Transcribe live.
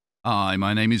Hi,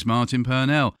 my name is Martin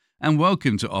Purnell, and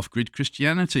welcome to Off-Grid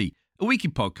Christianity, a weekly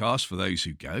podcast for those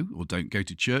who go or don't go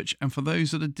to church and for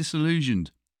those that are disillusioned.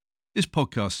 This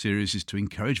podcast series is to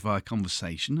encourage via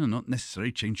conversation and not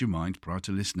necessarily change your mind prior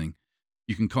to listening.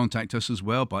 You can contact us as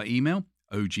well by email,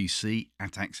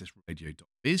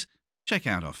 ogc@accessradio.biz. Check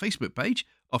out our Facebook page,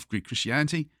 Off-Grid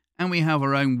Christianity, and we have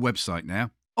our own website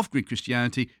now,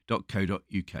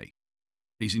 offgridchristianity.co.uk.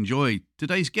 Please enjoy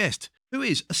today's guest, who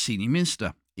is a senior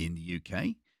minister in the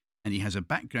UK, and he has a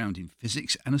background in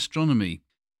physics and astronomy.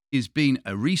 He's been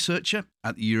a researcher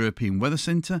at the European Weather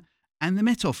Centre and the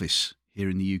Met Office here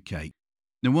in the UK.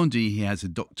 No wonder he has a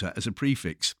doctor as a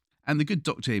prefix, and the good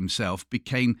doctor himself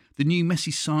became the new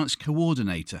Messy Science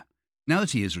Coordinator. Now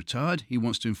that he is retired, he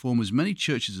wants to inform as many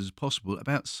churches as possible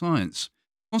about science.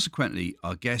 Consequently,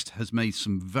 our guest has made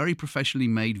some very professionally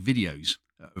made videos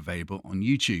available on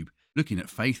YouTube, looking at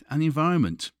faith and the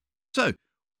environment. So,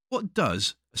 what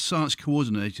does a science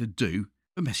coordinator do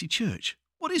for Messy Church?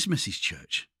 What is Messy's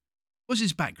Church? What's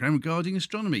his background regarding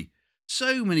astronomy?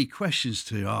 So many questions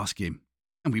to ask him.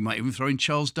 And we might even throw in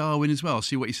Charles Darwin as well,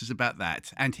 see what he says about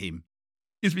that and him.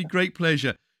 It's been great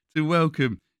pleasure to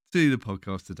welcome to the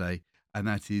podcast today, and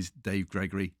that is Dave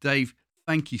Gregory. Dave,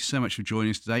 thank you so much for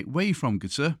joining us today. Where are you from,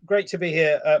 good sir? Great to be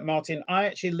here, Martin. I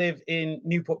actually live in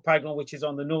Newport Pagnell, which is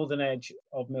on the northern edge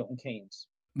of Milton Keynes.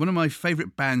 One of my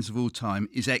favourite bands of all time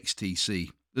is XTC.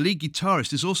 The lead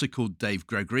guitarist is also called Dave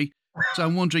Gregory. So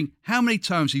I'm wondering, how many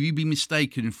times have you been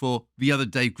mistaken for the other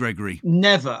Dave Gregory?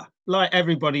 Never. Like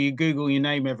everybody, you Google your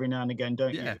name every now and again,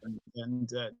 don't Yeah. you? And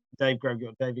Dave Gregory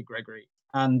or David Gregory.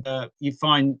 And you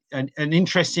find an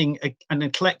interesting, an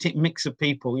eclectic mix of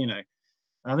people, you know.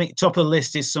 I think top of the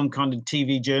list is some kind of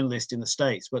TV journalist in the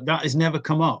States, but that has never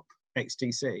come up,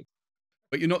 XTC.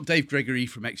 But you're not Dave Gregory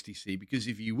from XTC, because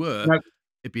if you were, No.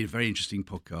 it'd be a very interesting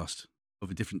podcast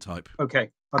of a different type. Okay,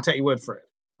 I'll take your word for it.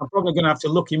 I'm probably going to have to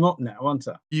look him up now, aren't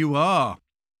I? You are.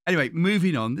 Anyway,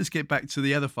 moving on. Let's get back to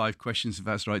the other 5 questions, if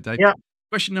that's right, Dave. Yeah.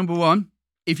 Question number 1.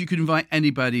 If you could invite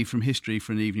anybody from history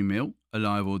for an evening meal,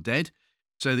 alive or dead,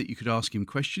 so that you could ask him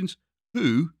questions,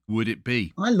 who would it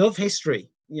be? I love history.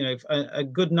 You know, a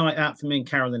good night out for me and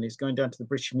Carolyn is going down to the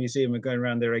British Museum and going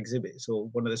around their exhibits or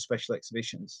one of the special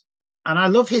exhibitions. And I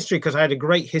love history because I had a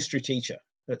great history teacher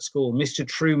at school, Mr.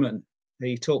 Truman.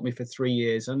 He taught me for 3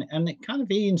 years, and it kind of,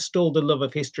 he installed a love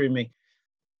of history in me.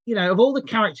 You know, of all the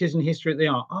characters in history that they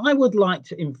are, I would like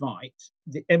to invite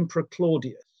the Emperor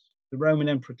Claudius, the Roman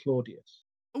Emperor Claudius.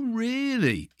 Oh,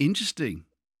 really? Interesting.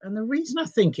 And the reason I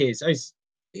think is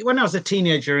when I was a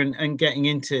teenager and getting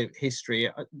into history,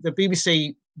 the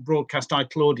BBC broadcast I,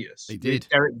 Claudius. They did.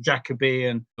 Eric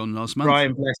Jacobi and On last month.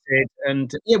 Brian Blessed.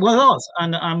 And it was.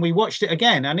 And we watched it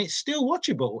again, and it's still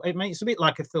watchable. It's a bit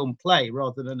like a film play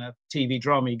rather than a TV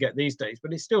drama you get these days,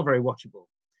 but it's still very watchable.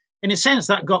 In a sense,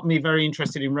 that got me very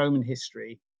interested in Roman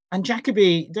history. And Derek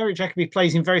Jacobi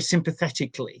plays him very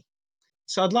sympathetically.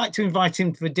 So I'd like to invite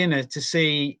him for dinner to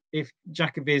see if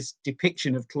Jacobi's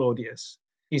depiction of Claudius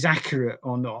is accurate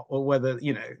or not, or whether,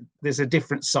 you know, there's a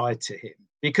different side to him,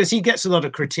 because he gets a lot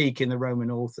of critique in the Roman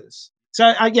authors.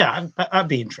 So, that'd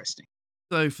be interesting.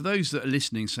 So for those that are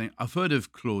listening saying, I've heard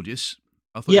of Claudius.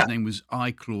 I thought his name was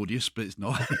I, Claudius, but it's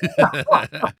not.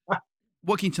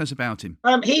 What can you tell us about him?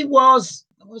 He was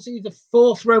he the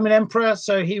 4th Roman emperor?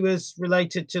 So he was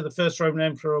related to the 1st Roman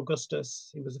emperor,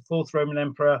 Augustus. He was the 4th Roman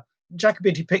emperor.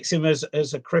 Jacobi depicts him as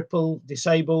a cripple,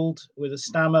 disabled, with a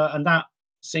stammer, and that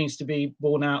seems to be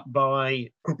borne out by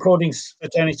recordings.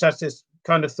 Attorney Tacitus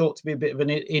kind of thought to be a bit of an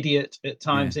idiot at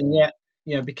times, and yet,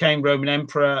 you know, became Roman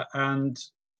emperor and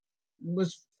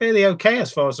was fairly okay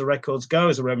as far as the records go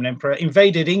as a Roman emperor.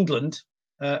 Invaded England,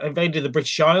 invaded the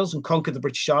British Isles and conquered the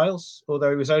British Isles, although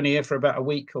he was only here for about a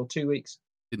week or 2 weeks.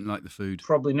 Didn't like the food.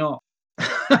 Probably not.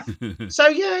 So,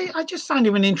 yeah, I just find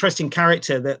him an interesting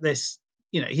character. That this,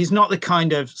 you know, he's not the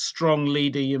kind of strong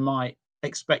leader you might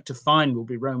expect to find will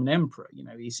be Roman emperor. You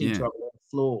know, he seemed to have a lot of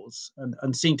flaws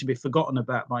and seemed to be forgotten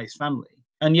about by his family.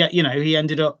 And yet, you know, he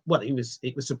ended up, it was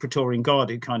the Praetorian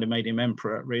Guard who kind of made him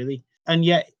emperor, really. And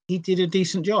yet he did a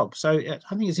decent job. So I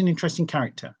think he's an interesting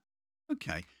character.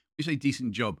 Okay. You say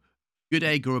decent job. Good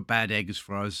egg or a bad egg as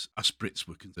far as us Brits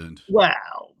were concerned?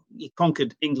 Well, he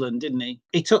conquered England, didn't he?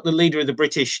 He took the leader of the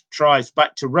British tribes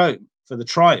back to Rome for the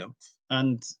triumph.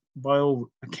 And by all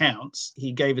accounts,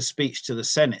 he gave a speech to the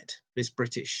Senate, this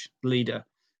British leader.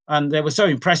 And they were so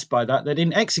impressed by that, they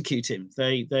didn't execute him.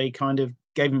 They kind of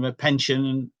gave him a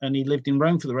pension, and he lived in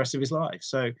Rome for the rest of his life.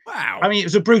 So, wow. I mean, it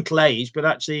was a brutal age, but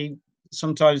actually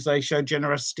sometimes they show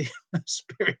generosity of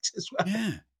spirit as well.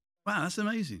 Yeah. Wow, that's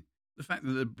amazing. the fact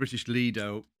that the British leader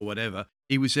or whatever,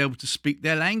 he was able to speak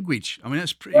their language. I mean,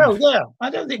 that's pretty. Well, yeah, I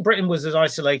don't think Britain was as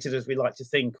isolated as we like to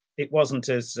think. It wasn't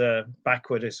as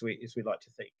backward as we like to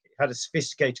think. It had a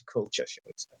sophisticated culture, shall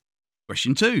we say.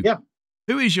 Question two. Yeah.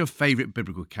 Who is your favourite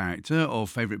biblical character or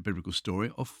favourite biblical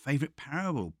story or favourite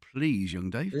parable? Please, young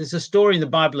Dave. There's a story in the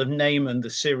Bible of Naaman the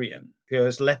Syrian who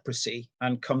has leprosy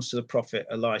and comes to the prophet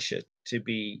Elisha to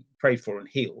be prayed for and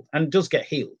healed, and does get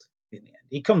healed in the end.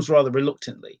 He comes rather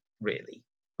reluctantly, really.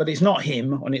 But it's not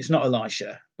him and it's not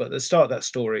Elisha. But at the start of that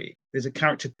story, there's a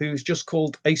character who's just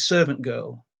called a servant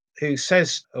girl who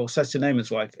says to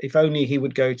Naaman's wife, if only he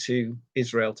would go to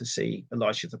Israel to see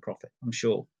Elisha the prophet, I'm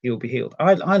sure he'll be healed.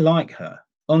 I like her.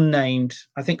 Unnamed.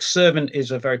 I think servant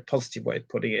is a very positive way of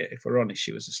putting it. If we're honest,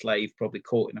 she was a slave, probably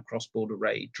caught in a cross-border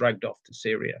raid, dragged off to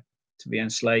Syria to be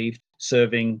enslaved,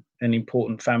 serving an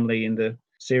important family in the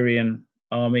Syrian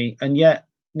army. And yet,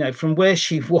 from where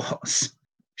she was,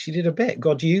 she did a bit.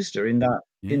 God used her in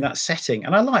that setting,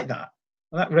 and I like that.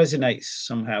 That resonates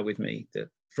somehow with me. That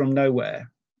from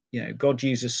nowhere, God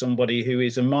uses somebody who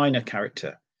is a minor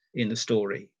character in the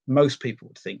story. Most people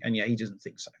would think, and yet he doesn't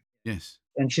think so. Yes.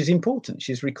 And she's important.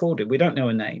 She's recorded. We don't know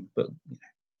her name, but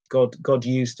God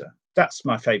used her. That's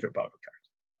my favourite Bible character.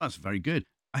 That's very good.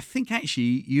 I think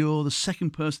actually you're the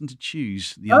second person to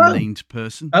choose the unnamed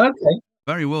person. Okay.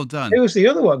 Very well done. Who was the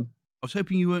other one? I was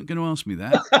hoping you weren't going to ask me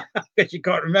that. Because you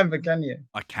can't remember, can you?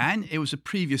 I can. It was a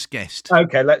previous guest.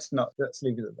 Okay, let's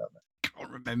leave it at that. Can't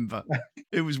remember.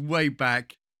 It was way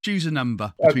back. Choose a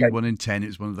number between 1 and 10. It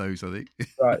was one of those, I think.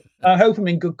 Right. I hope I'm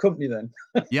in good company then.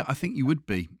 Yeah, I think you would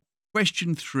be.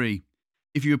 Question 3.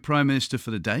 If you were Prime Minister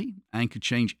for the day and could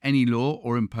change any law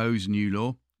or impose a new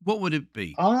law, what would it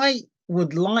be? I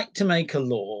would like to make a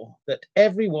law that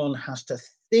everyone has to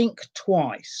think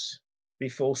twice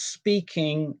before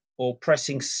speaking or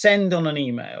pressing send on an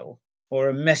email or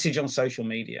a message on social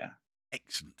media.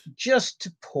 Excellent. Just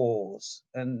to pause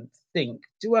and think,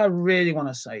 do I really want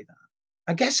to say that?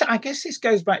 I guess this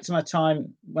goes back to my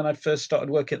time when I first started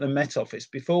working at the Met Office,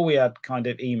 before we had kind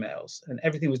of emails and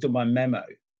everything was done by memo.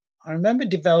 I remember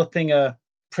developing a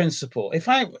principle. If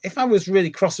I was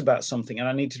really cross about something and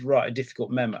I needed to write a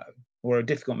difficult memo,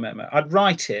 I'd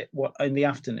write it in the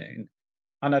afternoon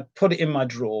and I'd put it in my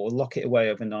drawer, lock it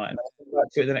away overnight, and I'd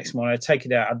write to it the next morning. I'd take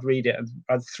it out, I'd read it, and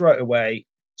I'd throw it away,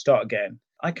 start again.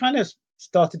 I kind of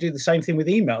started to do the same thing with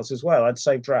emails as well. I'd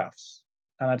save drafts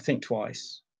and I'd think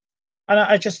twice. And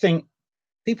I just think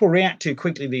people react too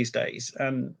quickly these days.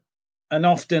 And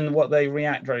often what they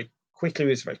react very quickly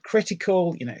is very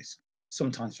critical,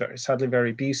 sometimes sadly very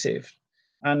abusive.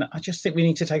 And I just think we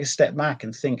need to take a step back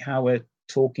and think how we're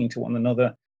talking to one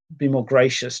another, be more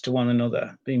gracious to one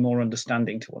another, be more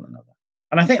understanding to one another.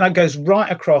 And I think that goes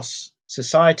right across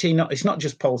society. It's not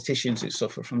just politicians who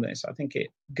suffer from this. I think it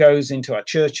goes into our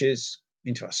churches,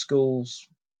 into our schools.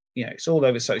 It's all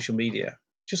over social media.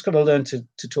 Just got to learn to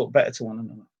talk better to one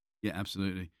another. Yeah,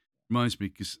 absolutely. Reminds me,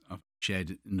 because I've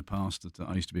shared in the past that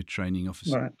I used to be a training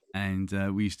officer, Right. and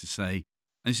we used to say,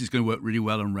 and this is going to work really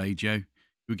well on radio,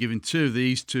 you're given two of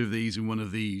these, and one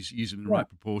of these, use them in the right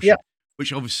proportion,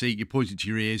 which obviously you pointed to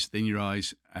your ears, then your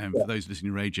eyes, and for those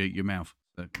listening to radio, your mouth.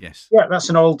 So, yes. Yeah, that's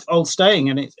an old saying,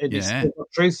 and it is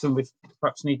truth, and we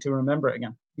perhaps need to remember it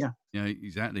again. Yeah. Yeah,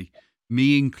 exactly.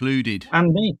 Me included.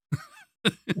 And me.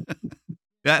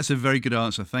 That's a very good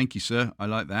answer. Thank you, sir. I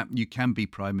like that. You can be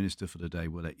Prime Minister for the day.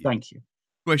 We'll let you. Thank you.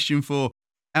 Question 4.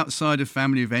 Outside of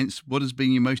family events, what has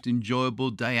been your most enjoyable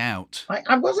day out?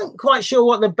 I wasn't quite sure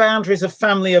what the boundaries of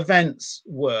family events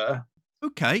were.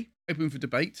 Okay. Open for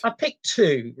debate. I picked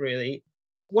 2, really.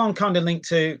 One kind of linked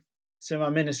to my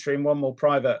ministry and one more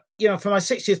private. For my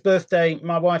 60th birthday,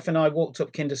 my wife and I walked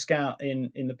up Kinder Scout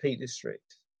in the Peak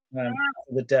District for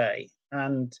the day.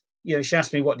 And she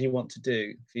asked me, what do you want to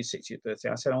do for your 60th birthday?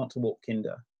 I said, I want to walk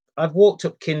Kinder. I've walked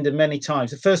up Kinder many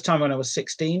times. The first time when I was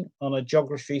 16 on a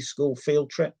geography school field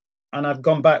trip. And I've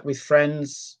gone back with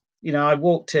friends. I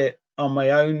walked it on my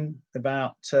own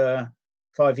about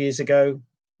 5 years ago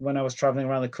when I was traveling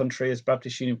around the country as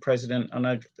Baptist Union president. And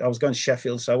I was going to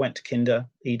Sheffield, so I went to Kinder,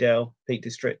 Edale, Peak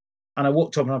District. And I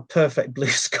walked up on a perfect blue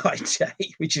sky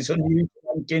day, which is unusual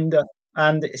on Kinder.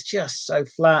 And it's just so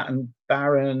flat and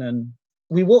barren. And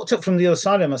we walked up from the other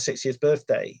side of my 60th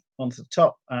birthday onto the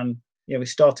top, and we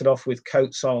started off with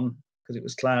coats on because it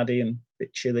was cloudy and a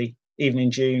bit chilly, even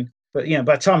in June. But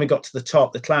by the time we got to the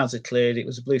top, the clouds had cleared. It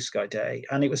was a blue sky day,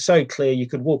 and it was so clear you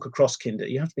could walk across Kinder.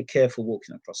 You have to be careful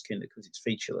walking across Kinder because it's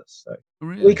featureless. So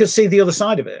we could see the other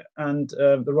side of it, and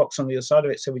the rocks on the other side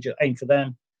of it. So we just aimed for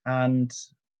them and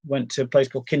went to a place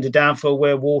called Kinder Downfall,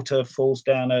 where water falls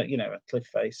down a cliff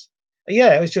face.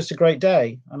 yeah, it was just a great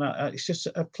day. And it's just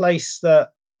a place that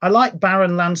I like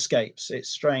barren landscapes. It's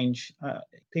strange.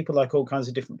 People like all kinds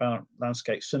of different barren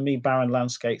landscapes. For me, barren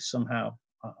landscapes, somehow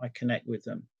I connect with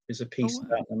them. There's a Oh, peace wow.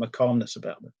 about them, a calmness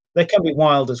about them. They can be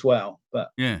wild as well,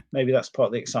 but Yeah. maybe that's part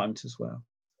of the excitement as well.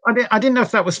 I didn't know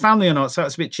if that was family or not, so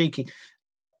that's a bit cheeky.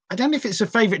 I don't know if it's a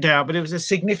favourite day out, but it was a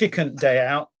significant day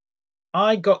out.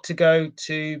 I got to go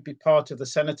to be part of the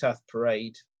Cenotaph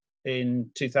parade in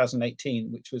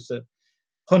 2018, which was the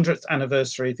 100th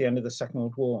anniversary at the end of the Second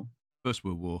World War. First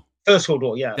World War. First World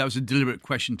War, yeah. That was a deliberate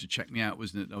question to check me out,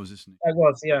 wasn't it? I was listening. It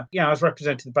was, yeah. Yeah, I was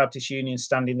representing the Baptist Union,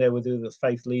 standing there with the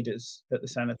faith leaders at the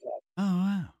Cenotaph. Oh,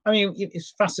 wow. I mean,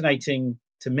 it's fascinating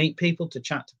to meet people, to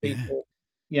chat to Yeah. people.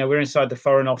 We're inside the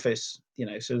Foreign Office,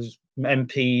 so there's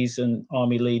MPs and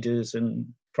army leaders and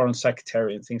foreign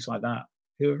secretary and things like that,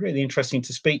 who are really interesting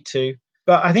to speak to.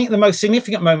 But I think the most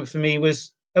significant moment for me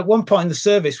was at one point in the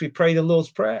service, we pray the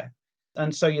Lord's Prayer.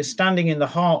 And so you're standing in the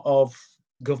heart of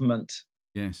government.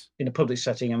 Yes. In a public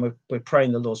setting, and we're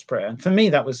praying the Lord's Prayer. And for me,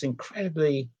 that was an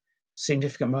incredibly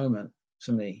significant moment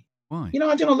for me. Why?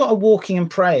 I've done a lot of walking and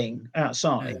praying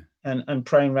outside Yeah. and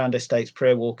praying around estates,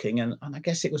 prayer walking. And I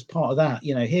guess it was part of that.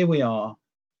 Here we are,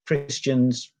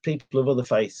 Christians, people of other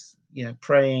faiths,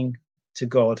 praying to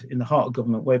God in the heart of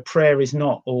government, where prayer is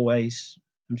not always,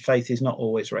 and faith is not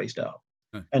always raised up.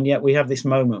 No. And yet we have this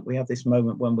moment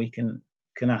when we can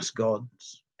ask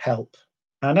God's help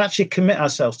and actually commit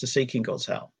ourselves to seeking God's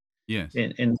help. Yes.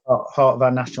 In the heart of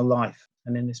our national life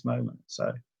and in this moment.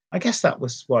 So I guess that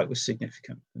was why it was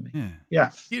significant for me. Yeah.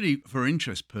 Yeah. Purely for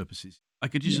interest purposes, I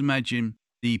could just imagine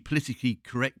the politically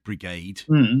correct brigade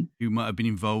who might have been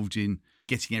involved in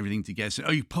getting everything together. So,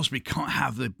 you possibly can't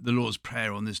have the Lord's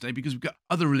Prayer on this day because we've got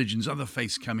other religions, other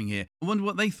faiths coming here. I wonder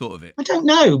what they thought of it. I don't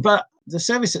know, but the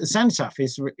service at the Cenotaph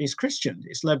is Christian.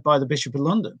 It's led by the Bishop of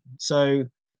London. So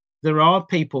there are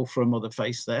people from other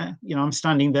faiths there. I'm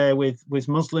standing there with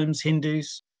Muslims,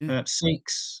 Hindus,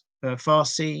 Sikhs,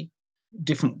 Farsi,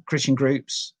 different Christian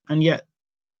groups, and yet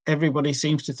everybody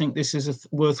seems to think this is a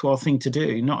worthwhile thing to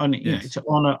do. Not only to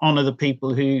honor the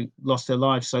people who lost their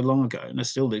lives so long ago and are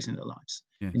still losing their lives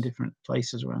in different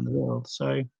places around the world.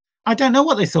 So I don't know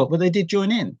what they thought, but they did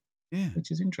join in,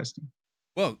 which is interesting.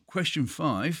 Well, question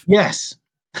 5. Yes.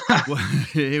 Well,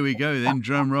 here we go then.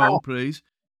 Drum roll, please.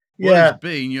 Yeah. What has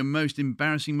been your most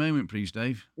embarrassing moment, please,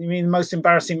 Dave? You mean the most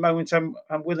embarrassing moment I'm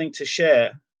willing to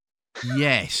share?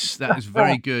 Yes, that is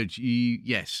very good.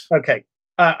 Yes. Okay.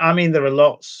 I mean, there are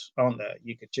lots, aren't there?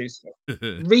 You could choose.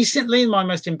 Recently, my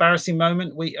most embarrassing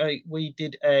moment, we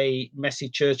did a messy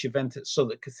church event at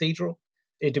Southwark Cathedral.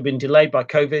 It had been delayed by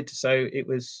COVID, so it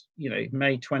was,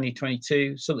 May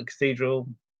 2022, Southwark Cathedral.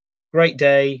 Great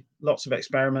day, lots of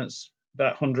experiments,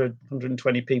 about 100,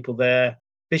 120 people there.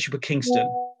 Bishop of Kingston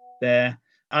there.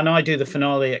 And I do the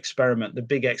finale experiment, the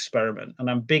big experiment, and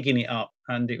I'm bigging it up.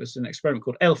 And it was an experiment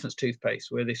called elephant's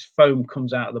toothpaste, where this foam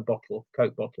comes out of the bottle,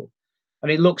 Coke bottle.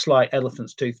 And it looks like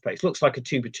elephant's toothpaste, looks like a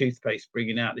tube of toothpaste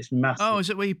bringing out this massive. Oh, is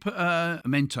it where you put a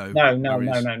Mento?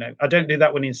 No. I don't do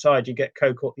that one inside. You get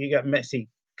Coke, you get messy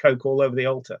Coke all over the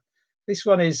altar. This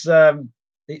one is,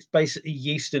 it's basically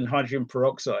yeast and hydrogen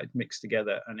peroxide mixed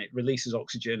together, and it releases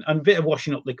oxygen and a bit of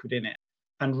washing up liquid in it,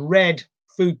 and red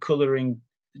food colouring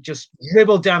just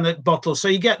dribbled down the bottle. So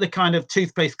you get the kind of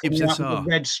toothpaste coming out with the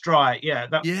red stripe.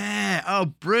 Yeah. Oh,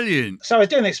 brilliant. So I was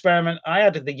doing the experiment. I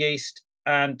added the yeast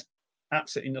and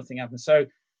absolutely nothing happened. So,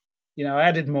 I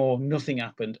added more, nothing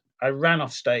happened. I ran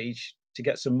off stage to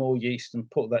get some more yeast and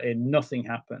put that in. Nothing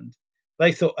happened.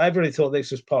 Everybody thought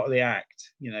this was part of the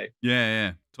act,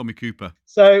 Yeah. Tommy Cooper.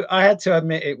 So I had to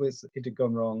admit it had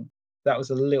gone wrong. That was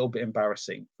a little bit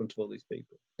embarrassing in front of all these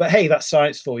people. But hey, that's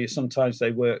science for you. Sometimes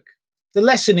they work. The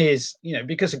lesson is,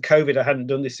 because of COVID, I hadn't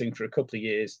done this thing for a couple of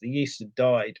years. The yeast had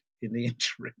died in the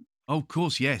interim. Oh, of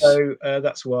course, yes. So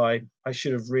that's why I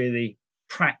should have really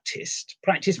practiced.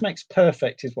 Practice makes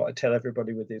perfect is what I tell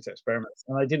everybody with these experiments.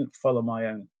 And I didn't follow my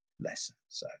own lesson.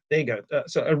 So there you go.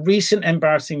 So a recent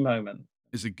embarrassing moment.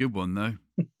 It's a good one, though.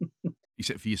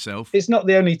 Except for yourself. It's not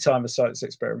the only time a science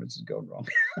experiment has gone wrong.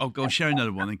 Oh, go on, share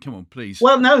another one then. Come on, please.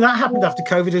 Well, no, that happened after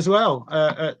COVID as well.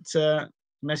 At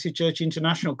Messy Church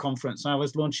International Conference, I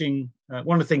was launching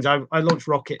one of the things. I launched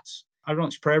rockets. I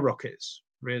launched prayer rockets,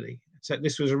 really. So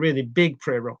this was a really big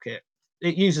prayer rocket.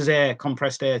 It uses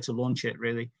compressed air to launch it,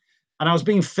 really. And I was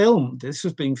being filmed. This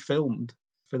was being filmed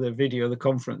for the video of the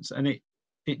conference, and it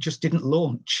just didn't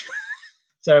launch.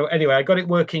 So anyway, I got it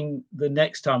working the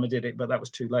next time I did it, but that was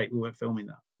too late. We weren't filming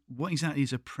that. What exactly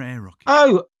is a prayer rocket?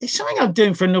 Oh, it's something I've been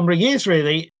doing for a number of years,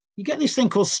 really. You get this thing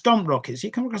called stomp rockets.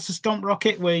 You come across a stomp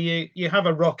rocket where you have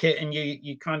a rocket and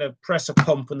you kind of press a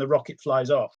pump and the rocket flies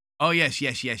off. Oh, yes,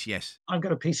 yes, yes, yes. I've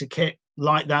got a piece of kit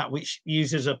like that, which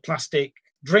uses a plastic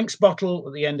drinks bottle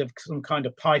at the end of some kind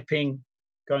of piping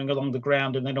going along the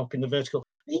ground and then up in the vertical.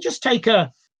 You just take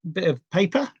a bit of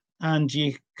paper and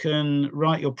you can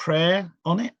write your prayer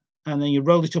on it, and then you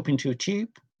roll it up into a tube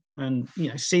and,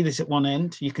 see this at one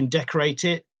end. You can decorate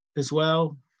it as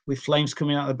well with flames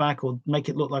coming out of the back, or make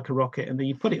it look like a rocket. And then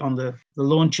you put it on the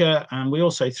launcher, and we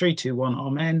all say 3, 2, 1,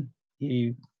 amen.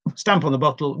 You stamp on the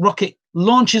bottle, rocket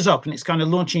launches up, and it's kind of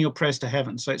launching your prayers to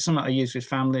heaven. So it's something I use with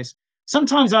families.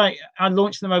 Sometimes I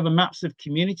launch them over maps of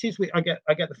communities. I get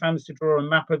the families to draw a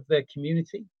map of their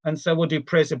community, and so we'll do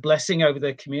prayers of blessing over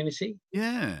their community.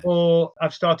 Yeah. Or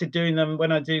I've started doing them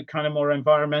when I do kind of more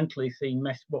environmentally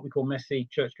themed, what we call messy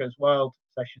church goes wild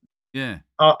sessions. Yeah.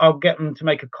 I'll get them to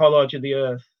make a collage of the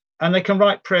earth, and they can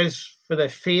write prayers for their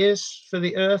fears for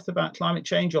the earth about climate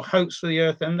change, or hopes for the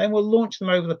earth, and then we'll launch them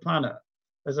over the planet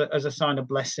as a sign of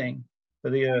blessing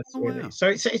for the earth, Oh, really. wow. So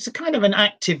it's a kind of an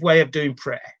active way of doing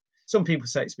prayer. Some people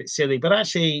say it's a bit silly, but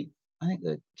actually, I think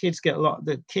the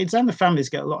kids and the families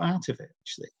get a lot out of it,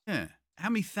 actually. Yeah. How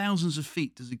many thousands of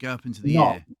feet does it go up into the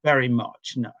Not air? very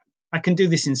much, no. I can do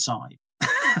this inside.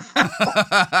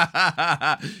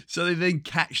 So they then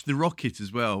catch the rocket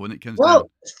as well when it comes down.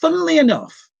 Well, funnily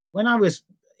enough, when I was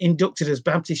inducted as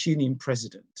Baptist Union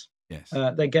president, Yes.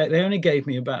 they only gave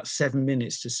me about 7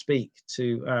 minutes to speak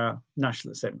to our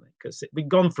National Assembly, because we'd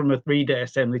gone from a 3-day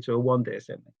assembly to a 1-day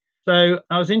assembly. So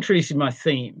I was introducing my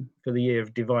theme for the year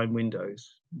of Divine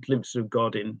Windows, glimpses of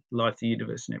God in life, the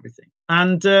universe, and everything.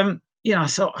 And I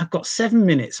thought, I've got 7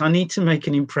 minutes. I need to make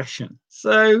an impression.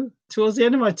 So towards the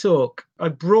end of my talk, I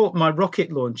brought my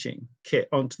rocket launching kit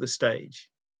onto the stage,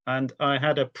 and I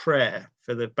had a prayer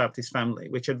for the Baptist family,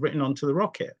 which I'd written onto the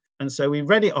rocket. And so we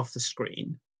read it off the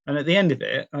screen. And at the end of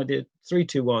it, I did 3,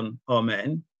 2, 1,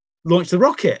 amen, launched the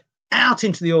rocket. Out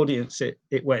into the audience it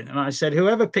went. And I said,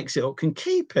 whoever picks it up can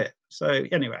keep it. So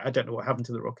anyway, I don't know what happened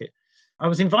to the rocket. I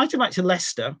was invited back to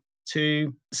Leicester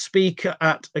to speak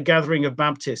at a gathering of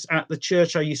Baptists at the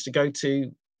church I used to go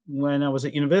to when I was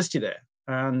at university there.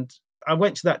 And I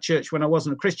went to that church when I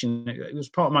wasn't a Christian. It was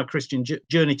part of my Christian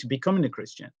journey to becoming a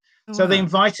Christian. Oh, So they wow.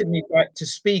 invited me back to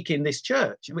speak in this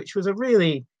church, which was a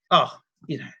really,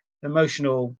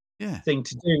 emotional Yeah. thing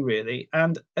to do, really.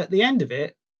 And at the end of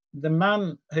it, the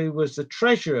man who was the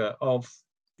treasurer of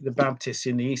the Baptists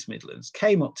in the East Midlands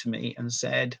came up to me and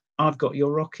said, I've got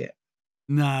your rocket.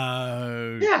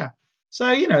 No. Yeah.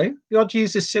 So, God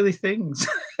uses silly things.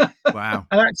 Wow.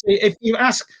 And actually, if you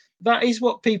ask, that is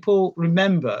what people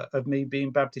remember of me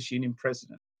being Baptist Union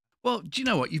president. Well, do you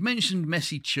know what? You've mentioned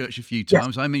messy church a few Yes.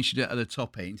 times. I mentioned it at the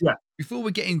top end. Yeah. Before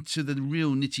we get into the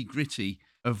real nitty gritty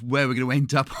of where we're going to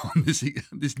end up on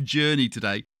this journey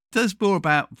today, tell us more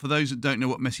about, for those that don't know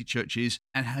what messy church is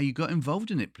and how you got involved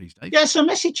in it, please, Dave. Yeah. So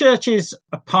Messy Church is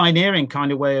a pioneering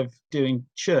kind of way of doing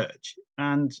church.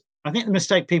 And I think the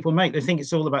mistake people make, they think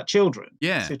it's all about children.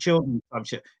 Yeah. It's a children's type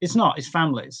church. It's not. It's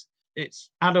families.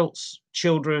 It's adults,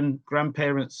 children,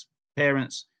 grandparents,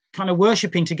 parents, kind of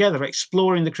worshipping together,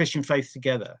 exploring the Christian faith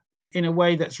together in a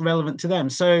way that's relevant to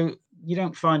them. So you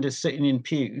don't find us sitting in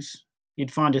pews.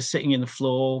 You'd find us sitting in the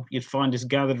floor. You'd find us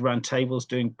gathered around tables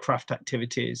doing craft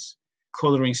activities,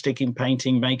 colouring, sticking,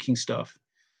 painting, making stuff.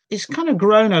 It's kind of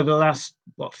grown over the last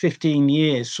 15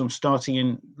 years, from starting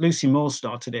in, Lucy Moore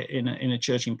started it in a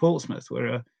church in Portsmouth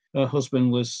where her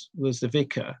husband was the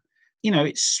vicar.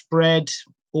 It's spread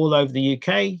all over the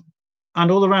UK and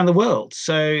all around the world.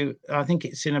 So I think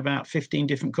it's in about 15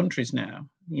 different countries now.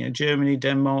 Germany,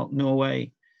 Denmark,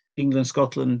 Norway, England,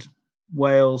 Scotland,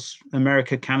 Wales,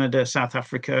 America, Canada, South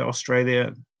Africa,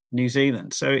 Australia, New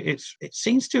Zealand. So it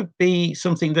seems to be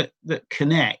something that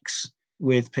connects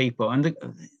with people. And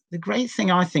the great thing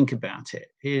I think about it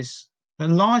is a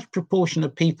large proportion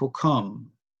of people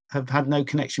have had no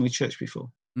connection with church before.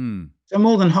 Mm. So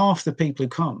more than half the people who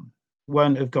come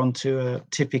won't have gone to a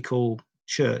typical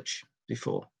church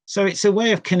before. So it's a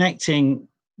way of connecting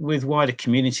with wider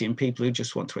community and people who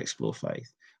just want to explore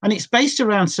faith. And it's based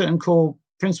around certain core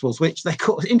principles, which they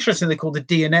call the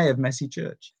DNA of Messy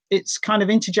Church. It's kind of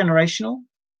intergenerational,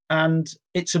 and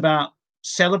it's about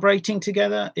celebrating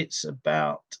together. It's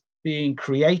about being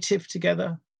creative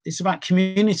together. It's about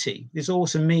community. There's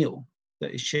always a meal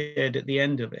that is shared at the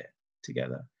end of it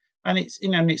together. And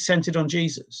it's centered on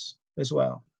Jesus as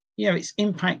well. It's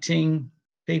impacting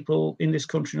people in this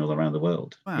country and all around the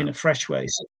world in a fresh way.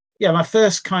 So, my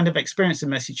first kind of experience in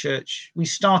Messy Church, we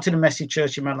started a Messy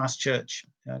Church in my last church,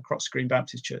 Cross Green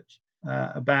Baptist Church,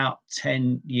 about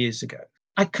 10 years ago.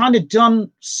 I'd kind of done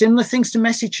similar things to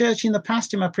Messy Church in the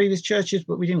past in my previous churches,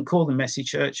 but we didn't call them Messy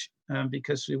Church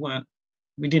because we weren't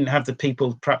we didn't have the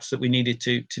people perhaps that we needed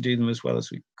to do them as well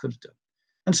as we could have done.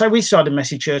 And so we started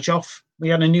Messy Church off. We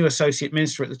had a new associate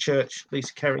minister at the church,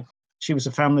 Lisa Kerry. She was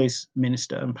a families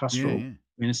minister and pastoral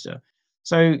minister.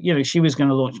 So, she was going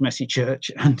to launch Messy Church.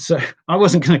 And so I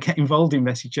wasn't going to get involved in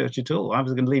Messy Church at all. I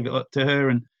was going to leave it up to her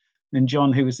and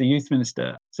John, who was the youth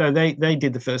minister. So they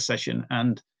did the first session.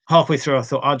 And halfway through, I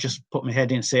thought, I'll just put my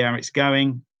head in and see how it's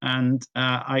going. And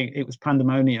it was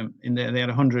pandemonium in there. They had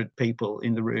 100 people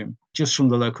in the room just from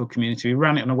the local community. We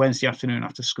ran it on a Wednesday afternoon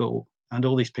after school. And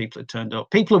all these people had turned up.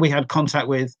 People we had contact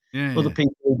with, other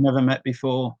people we'd never met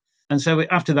before. And so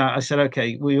after that, I said,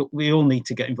 okay, we all need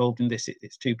to get involved in this.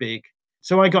 It's too big.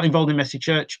 So I got involved in Messy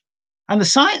Church. And the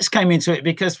science came into it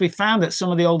because we found that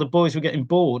some of the older boys were getting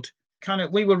bored.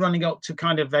 We were running up to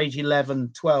kind of age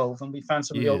 11, 12, and we found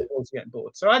some of the older boys were getting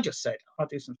bored. So I just said, I'll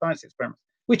do some science experiments,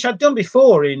 which I'd done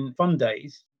before in fun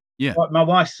days. Yeah. My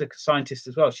wife's a scientist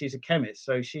as well. She's a chemist,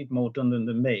 so she'd more done them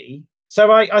than me.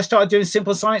 So I started doing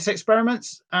simple science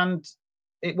experiments, and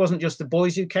it wasn't just the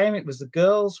boys who came, it was the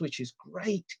girls, which is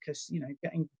great because,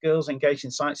 getting girls engaged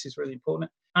in science is really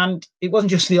important. And it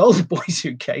wasn't just the older boys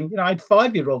who came. I had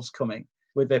 5-year-olds coming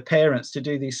with their parents to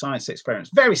do these science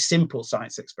experiments, very simple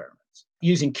science experiments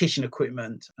using kitchen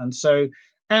equipment. And so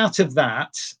out of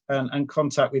that and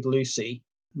contact with Lucy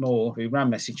Moore, who ran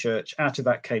Messy Church, out of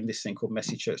that came this thing called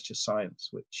Messy Church to Science,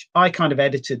 which I kind of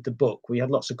edited the book. We had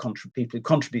lots of people who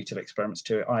contributed experiments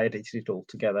to it. I edited it all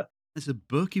together. There's a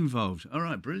book involved. All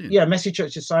right, brilliant. Yeah, Messy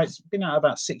Church to Science, been out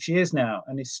about 6 years now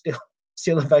and is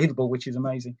still available, which is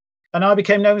amazing. And I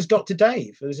became known as Dr.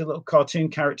 Dave. There's a little cartoon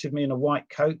character of me in a white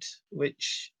coat,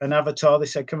 which an avatar, they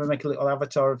said, come and make a little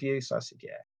avatar of you. So I said,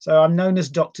 yeah. So I'm known as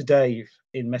Dr. Dave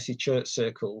in Messy Church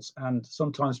circles and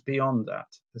sometimes beyond that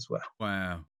as well.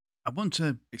 Wow. I want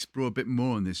to explore a bit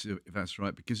more on this, if that's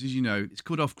right, because as you know, it's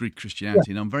called off-grid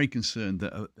Christianity, and I'm very concerned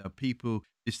that there are people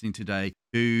listening today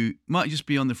who might just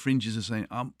be on the fringes of saying,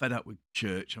 I'm fed up with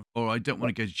church, or I don't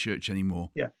want to go to church anymore.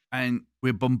 Yeah. And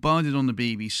we're bombarded on the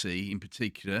BBC in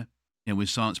particular, with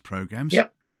science programs.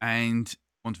 Yep. And,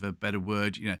 want of a better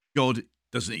word, God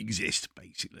doesn't exist,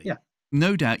 basically. Yeah.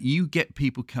 No doubt you get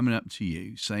people coming up to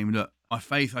you saying, look, my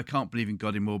faith, I can't believe in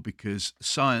God anymore because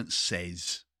science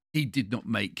says he did not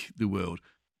make the world.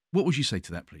 What would you say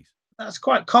to that, please? That's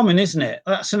quite common, isn't it?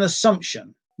 That's an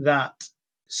assumption that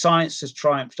science has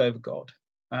triumphed over God.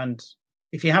 And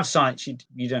if you have science,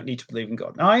 you don't need to believe in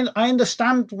God. Now, I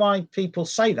understand why people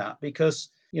say that because,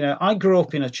 I grew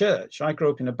up in a church. I grew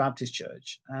up in a Baptist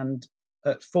church. And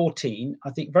at 14, I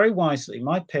think very wisely,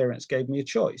 my parents gave me a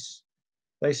choice.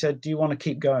 They said, do you want to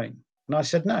keep going? And I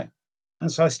said, no.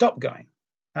 And so I stopped going.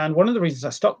 And one of the reasons I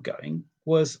stopped going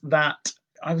was that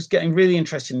I was getting really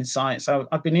interested in science.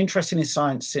 I've been interested in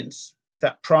science since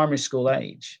that primary school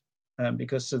age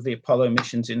because of the Apollo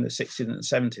missions in the 60s and the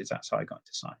 70s. That's how I got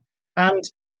into science. And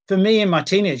for me in my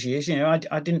teenage years,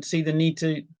 I didn't see the need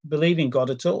to believe in God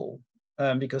at all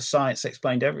because science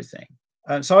explained everything.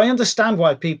 So I understand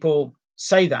why people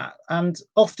say that. And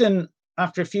often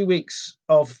after a few weeks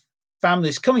of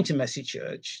families coming to Messy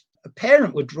Church, a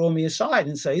parent would draw me aside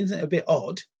and say, isn't it a bit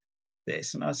odd,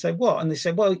 this? And I say, what? And they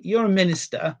say, well, you're a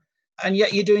minister and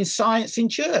yet you're doing science in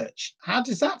church. How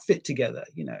does that fit together?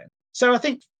 So I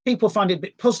think people find it a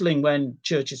bit puzzling when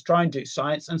churches try and do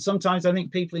science. And sometimes I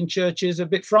think people in churches are a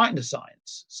bit frightened of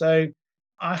science. So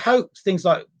I hope things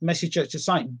like Messy Church to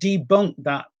Science debunk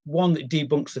that, one, that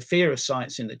debunks the fear of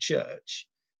science in the church,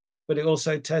 but it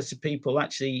also tells the people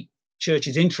actually church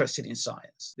is interested in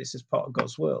science. This is part of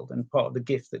God's world and part of the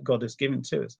gift that God has given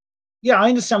to us. Yeah, I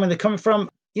understand where they're coming from.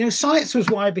 Science was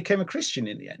why I became a Christian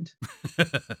in the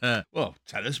end. Well,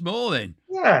 tell us more then.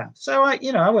 Yeah. So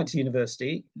I went to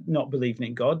university not believing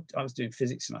in God. I was doing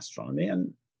physics and astronomy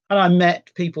and I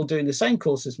met people doing the same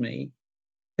course as me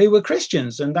who were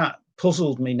Christians. And that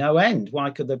puzzled me no end. Why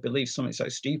could they believe something so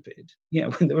stupid,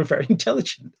 when they were very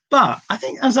intelligent? But I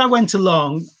think as I went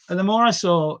along, and the more I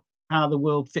saw how the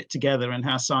world fit together and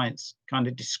how science kind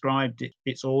of described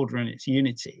its order and its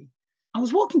unity, I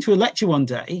was walking to a lecture one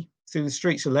day through the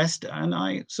streets of Leicester, and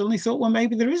I suddenly thought, well,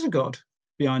 maybe there is a God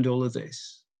behind all of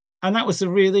this. And that was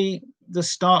the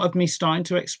start of me starting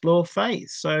to explore faith.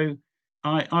 So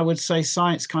I would say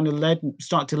science kind of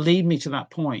started to lead me to that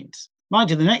point. Mind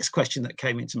you, the next question that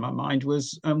came into my mind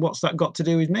was, what's that got to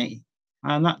do with me?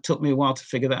 And that took me a while to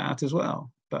figure that out as well,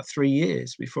 about 3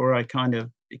 years before I kind of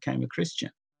became a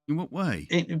Christian. In what way?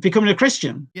 Becoming a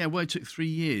Christian. Yeah, well, it took 3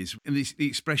 years. And the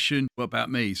expression, what about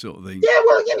me, sort of thing. Yeah,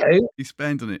 well,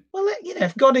 Expand on it. Well,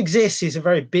 if God exists, he's a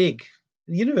very big,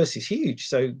 the universe is huge.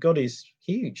 So God is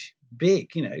huge,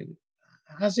 big,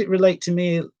 How does it relate to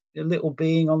me, a little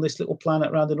being on this little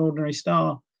planet around an ordinary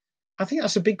star? I think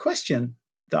that's a big question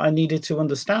that I needed to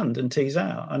understand and tease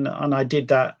out. And I did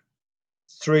that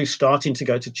through starting to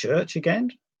go to church again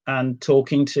and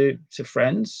talking to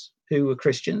friends who were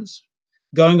Christians,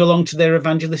 going along to their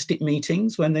evangelistic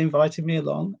meetings when they invited me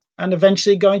along, and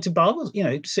eventually going to Bibles,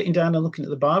 sitting down and looking at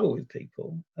the Bible with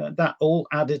people. That all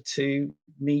added to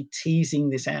me teasing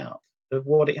this out of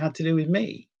what it had to do with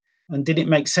me. And did it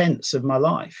make sense of my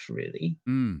life, really?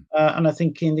 Mm. And I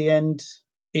think in the end,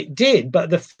 it did. But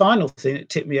the final thing that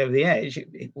tipped me over the edge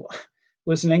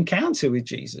was an encounter with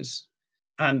Jesus.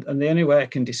 And the only way I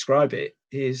can describe it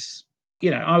is,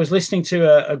 I was listening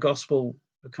to a gospel,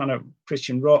 a kind of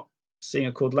Christian rock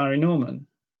singer called Larry Norman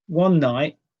one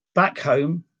night back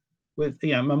home with,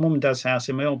 my mum and dad's house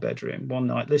in my old bedroom one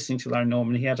night, listening to Larry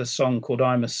Norman. He had a song called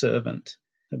I'm a Servant,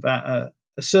 about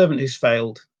a servant who's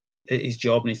failed at his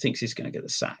job and he thinks he's going to get the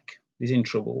sack. He's in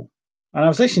trouble. And I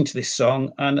was listening to this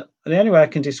song, and the only way I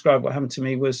can describe what happened to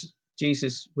me was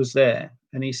Jesus was there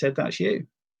and he said, "That's you.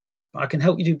 I can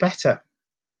help you do better."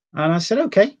 And I said,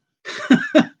 "Okay."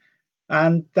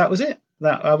 And that was it.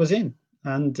 That I was in.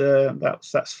 And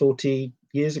that's 40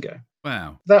 years ago.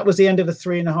 Wow. That was the end of a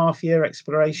 3.5-year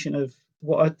exploration of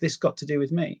what this got to do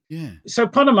with me. Yeah. So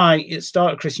part of my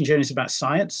start of Christian journey is about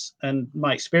science and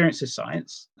my experience of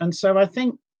science. And so I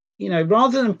think,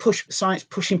 rather than push science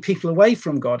pushing people away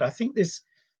from God, I think there's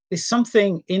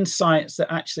something in science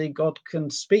that actually God can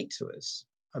speak to us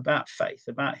about faith,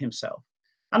 about himself.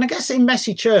 And I guess in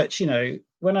Messy Church,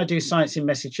 when I do science in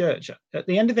Messy Church, at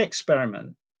the end of the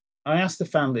experiment, I ask the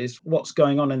families what's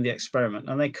going on in the experiment,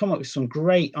 and they come up with some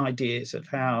great ideas of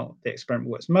how the experiment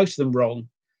works. Most of them wrong,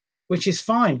 which is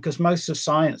fine because most of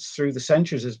science through the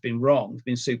centuries has been wrong,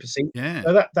 been superseded. Yeah.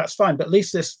 So that's fine. But at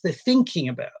least they're thinking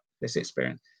about this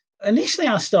experience. Initially,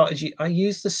 I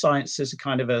used the science as a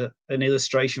kind of an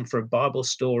illustration for a Bible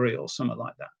story or something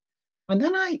like that. And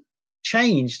then I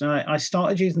changed and I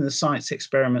started using the science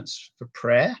experiments for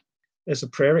prayer as a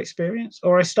prayer experience.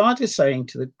 Or I started saying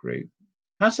to the group,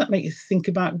 how does that make you think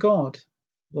about God?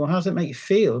 Or how does it make you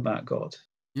feel about God?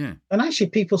 Yeah. And actually,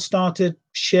 people started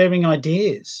sharing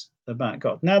ideas about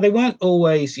God. Now, they weren't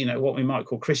always, what we might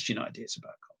call Christian ideas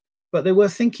about God, but they were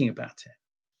thinking about it.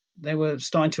 They were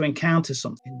starting to encounter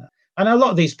something there. And a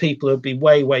lot of these people have been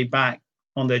way, way back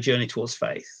on their journey towards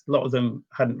faith. A lot of them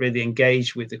hadn't really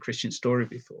engaged with the Christian story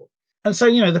before. And so,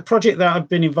 the project that I've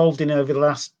been involved in over the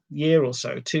last year or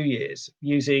so, 2 years,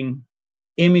 using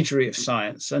imagery of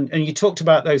science. And you talked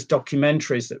about those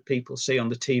documentaries that people see on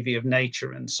the TV of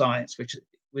nature and science, which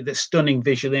with the stunning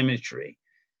visual imagery.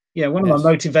 One of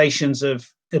my motivations of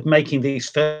making these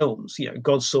films,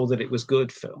 God saw that it was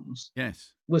good films,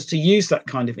 Yes. was to use that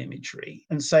kind of imagery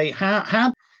and say,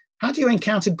 how do you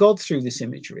encounter God through this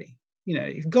imagery?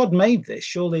 If God made this,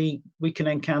 surely we can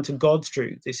encounter God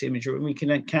through this imagery, and we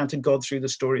can encounter God through the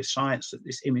story of science that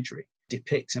this imagery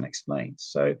depicts and explains.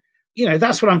 So,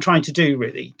 that's what I'm trying to do,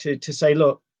 really, to say,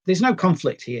 look, there's no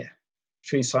conflict here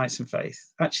between science and faith.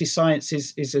 Actually, science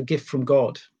is a gift from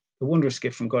God, a wondrous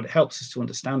gift from God. It helps us to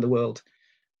understand the world,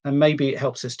 and maybe it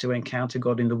helps us to encounter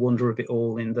God in the wonder of it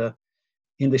all, in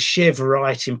the sheer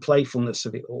variety and playfulness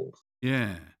of it all.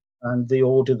 Yeah. And the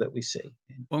order that we see.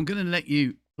 Well, I'm going to let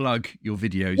you plug your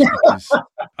videos because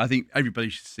I think everybody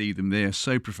should see them. They are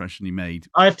so professionally made.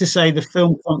 I have to say, the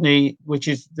film company, which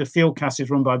is the Fieldcast, is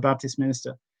run by a Baptist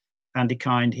minister, Andy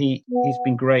Kind. He's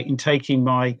been great in taking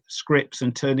my scripts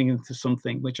and turning them into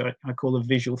something which I call a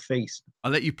visual feast.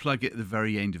 I'll let you plug it at the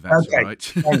very end if that's all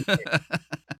right.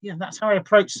 Yeah, that's how I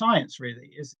approach science,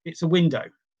 really. It's a window.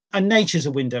 And nature's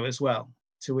a window as well,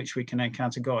 to which we can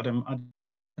encounter God. And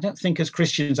I don't think as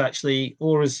Christians actually,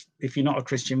 or as if you're not a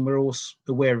Christian, we're all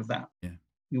aware of that. Yeah.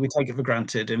 We take it for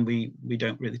granted and we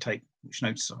don't really take much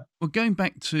notice of it. Well, going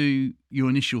back to your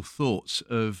initial thoughts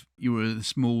of you were a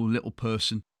small little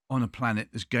person on a planet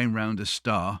that's going around a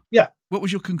star. Yeah. What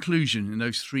was your conclusion in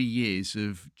those 3 years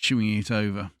of chewing it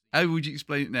over? How would you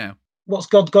explain it now? What's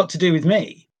God got to do with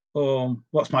me? Or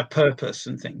what's my purpose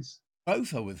and things?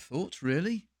 Both, I would have thought,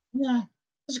 really. Yeah,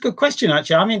 that's a good question,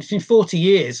 actually. I mean, it's been 40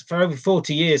 years. For over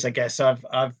 40 years, I guess,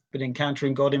 I've been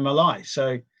encountering God in my life.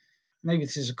 So maybe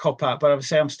this is a cop-out, but I would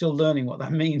say I'm still learning what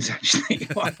that means, actually.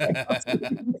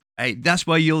 Hey, that's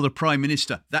why you're the Prime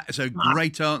Minister. That is a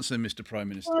great answer, Mr. Prime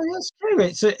Minister. Well, that's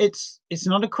true. It's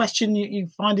not a question you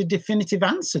find a definitive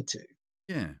answer to.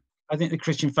 Yeah. I think the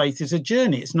Christian faith is a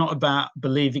journey. It's not about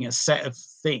believing a set of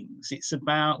things. It's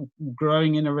about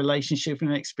growing in a relationship and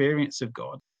an experience of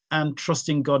God and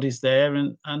trusting God is there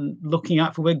and looking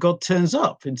out for where God turns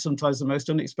up in sometimes the most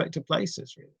unexpected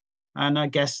places, really. And I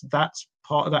guess that's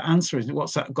part of that answer. Is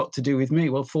what's that got to do with me?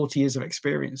 Well, 40 years of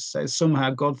experience says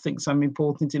somehow God thinks I'm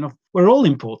important enough. We're all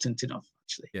important enough,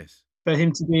 actually, Yes. for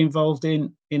him to be involved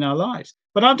in our lives.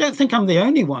 But I don't think I'm the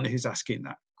only one who's asking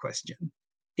that question.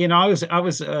 I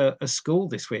was at a school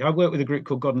this week. I work with a group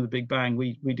called God and the Big Bang.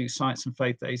 We do science and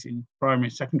faith days in primary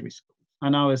and secondary school.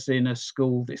 And I was in a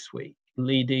school this week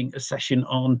leading a session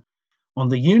on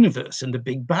the universe and the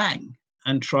Big Bang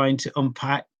and trying to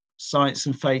unpack science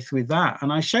and faith with that.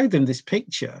 And I showed them this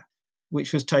picture,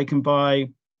 which was taken by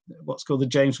what's called the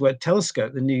James Webb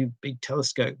Telescope, the new big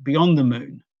telescope beyond the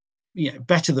moon,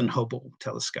 better than Hubble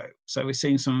telescope. So we're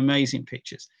seeing some amazing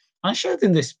pictures. I showed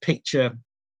them this picture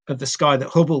of the sky that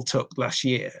Hubble took last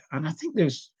year. And I think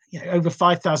there's over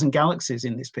 5,000 galaxies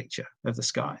in this picture of the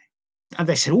sky. And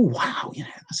they said, oh, wow,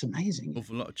 that's amazing.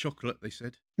 Awful lot of chocolate, they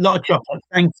said. A lot of chocolate.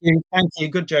 Thank you.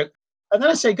 Good joke. And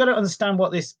then I say, got to understand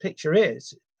what this picture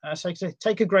is. I say,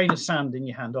 take a grain of sand in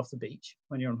your hand off the beach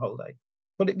when you're on holiday,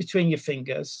 put it between your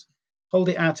fingers, hold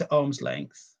it out at arm's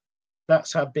length.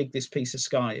 That's how big this piece of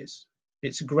sky is.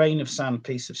 It's a grain of sand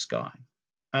piece of sky.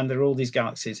 And there are all these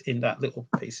galaxies in that little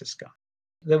piece of sky.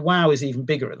 The wow is even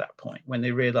bigger at that point when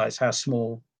they realize how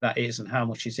small that is and how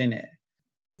much is in it.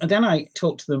 And then I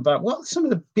talked to them about what some of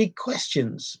the big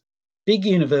questions. Big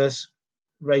universe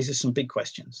raises some big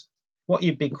questions. What are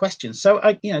your big questions? So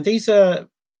these are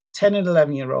 10 and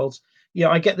 11-year-olds.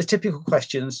 I get the typical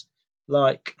questions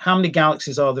like, how many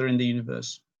galaxies are there in the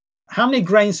universe? How many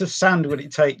grains of sand would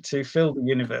it take to fill the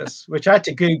universe? Which I had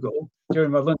to Google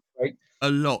during my lunch break.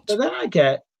 A lot. But then I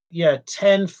get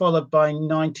 10 followed by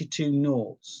 92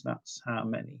 noughts. That's how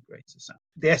many grains of sand.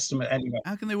 The estimate anyway.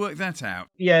 How can they work that out?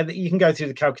 Yeah, you can go through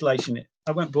the calculation.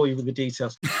 I won't bore you with the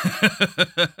details.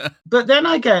 But then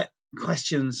I get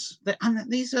questions and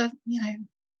these are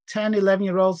 10,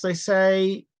 11-year-olds. They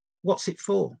say, what's it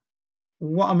for?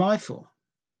 What am I for?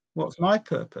 What's my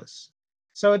purpose?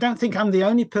 So I don't think I'm the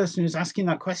only person who's asking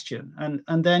that question.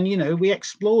 And then we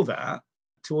explore that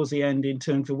towards the end in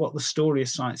terms of what the story of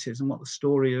science is and what the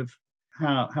story of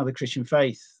how the Christian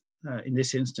faith in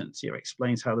this instance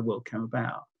explains how the world came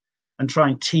about, and try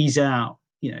and tease out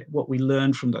what we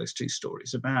learn from those two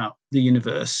stories about the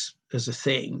universe as a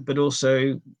thing, but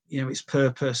also its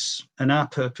purpose and our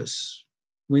purpose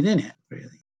within it,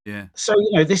 really. Yeah. So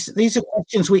these are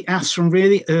questions we ask from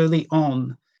really early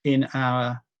on in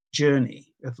our journey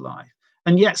of life,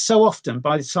 and yet so often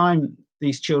by the time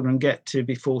these children get to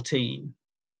be 14,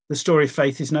 the story of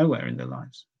faith is nowhere in their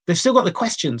lives. They've still got the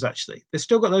questions. Actually, they've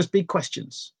still got those big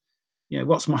questions.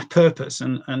 What's my purpose?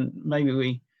 And maybe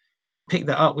we pick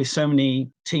that up with so many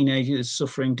teenagers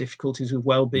suffering difficulties with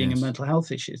well-being and mental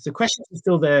health issues. The questions are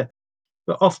still there,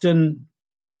 but often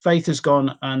faith has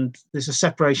gone and there's a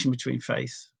separation between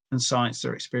faith and science,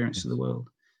 their experience of the world.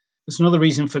 That's another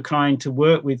reason for trying to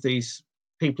work with these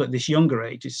people at this younger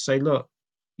age, is to say, look,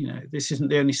 this isn't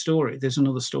the only story. There's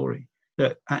another story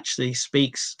that actually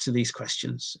speaks to these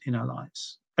questions in our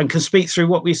lives and can speak through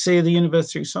what we see of the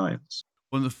universe through science.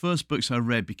 One of the first books I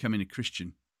read, Becoming a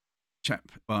Christian,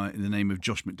 chap by the name of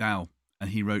Josh McDowell,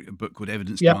 and he wrote a book called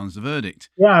Evidence Demands the Verdict.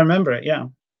 Yeah, I remember it, yeah.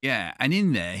 Yeah, and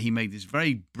in there he made this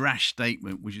very brash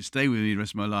statement, which will stay with me the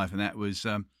rest of my life, and that was,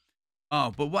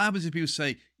 but what happens if people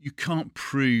say you can't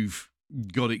prove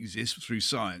God exists through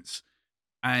science?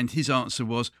 And his answer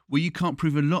was, well, you can't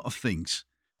prove a lot of things.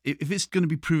 If it's going to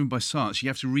be proven by science, you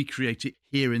have to recreate it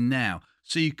here and now.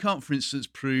 So you can't, for instance,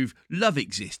 prove love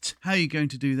exists. How are you going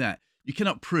to do that? You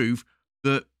cannot prove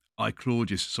that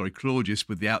Claudius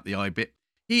without the I bit,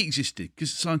 he existed,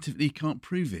 because scientifically you can't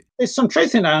prove it. There's some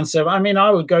truth in that answer. I mean, I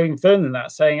would go even further than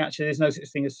that, saying actually there's no such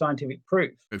thing as scientific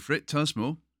proof. Go for it. Tell us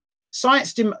more.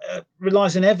 Science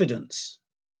relies on evidence.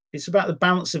 It's about the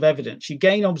balance of evidence. You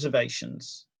gain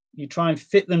observations, you try and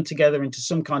fit them together into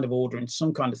some kind of order, into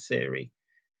some kind of theory,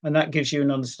 and that gives you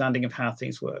an understanding of how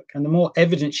things work. And the more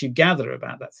evidence you gather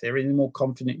about that theory, the more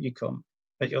confident you come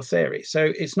at your theory.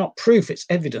 So it's not proof, it's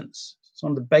evidence. It's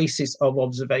on the basis of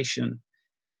observation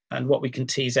and what we can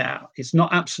tease out. It's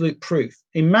not absolute proof.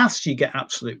 In maths, you get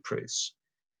absolute proofs,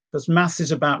 because maths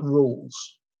is about rules,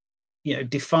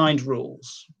 defined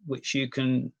rules, which you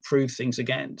can prove things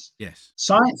against. Yes.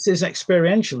 Science is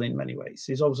experiential in many ways,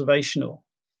 is observational.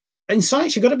 In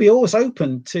science, you've got to be always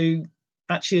open to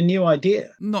actually a new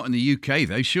idea. Not in the UK,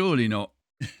 though, surely not.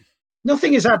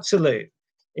 Nothing is absolute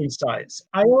in science.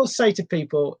 I always say to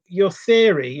people, your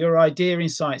theory, your idea in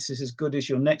science is as good as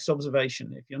your next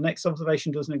observation. If your next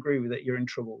observation doesn't agree with it, you're in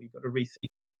trouble. You've got to rethink.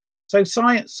 So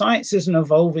science is an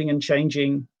evolving and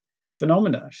changing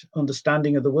phenomena,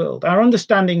 understanding of the world. Our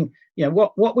understanding,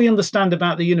 what we understand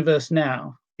about the universe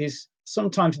now is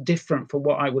sometimes different from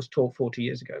what I was taught 40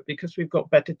 years ago because we've got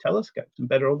better telescopes and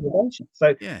better observations.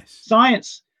 So Yes.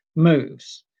 science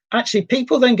moves. Actually,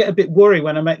 people then get a bit worried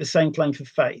when I make the same claim for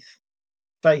faith.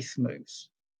 Faith moves,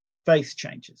 faith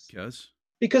changes.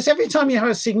 Because every time you have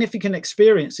a significant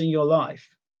experience in your life,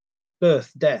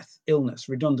 birth, death, illness,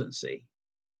 redundancy,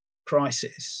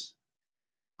 crisis,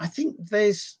 I think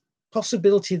there's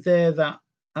possibility there that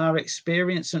our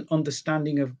experience and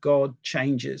understanding of God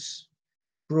changes,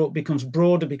 becomes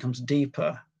broader, becomes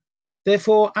deeper.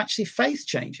 Therefore, actually, faith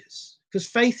changes because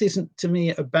faith isn't, to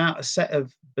me, about a set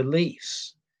of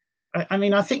beliefs. I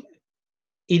mean, I think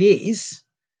it is.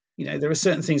 There are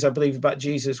certain things I believe about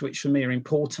Jesus which for me are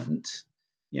important.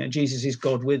 Jesus is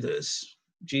God with us.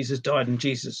 Jesus died and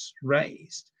Jesus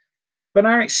raised. But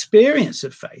our experience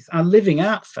of faith, our living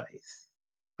out faith,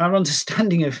 our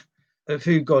understanding of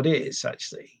who God is,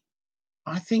 actually,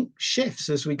 I think shifts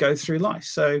as we go through life.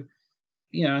 So,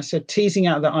 I said teasing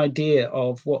out that idea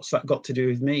of what's that got to do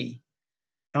with me.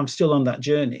 I'm still on that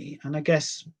journey. And I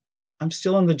guess I'm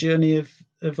still on the journey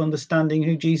of understanding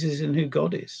who Jesus is and who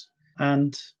God is.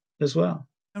 And as well.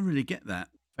 I really get that.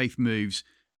 Faith moves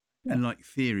Yeah. and like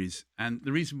theories. And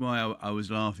the reason why I was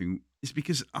laughing is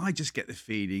because I just get the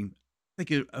feeling,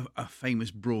 think a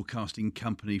famous broadcasting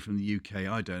company from the UK,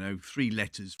 I don't know, 3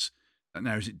 letters, that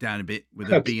narrows it down a bit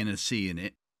with a B and a C in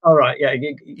it. All right, yeah.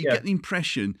 You get the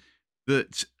impression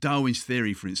that Darwin's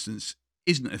theory, for instance,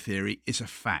 isn't a theory, it's a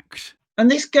fact.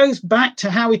 And this goes back to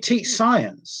how we teach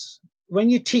science. When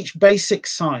you teach basic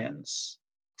science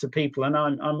to people, and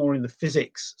I'm more in the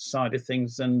physics side of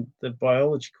things than the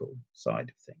biological side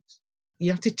of things, you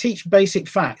have to teach basic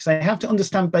facts. They have to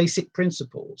understand basic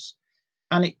principles,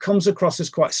 and it comes across as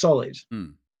quite solid.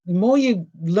 The more you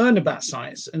learn about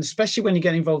science, and especially when you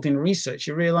get involved in research,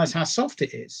 you realize how soft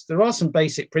it is. There are some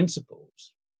basic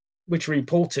principles which are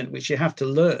important, which you have to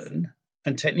learn,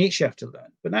 and techniques you have to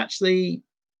learn. But actually,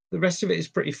 the rest of it is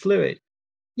pretty fluid.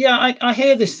 Yeah, I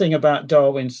hear this thing about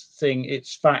Darwin's thing,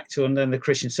 it's fact, and then the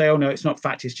Christians say, oh, no, it's not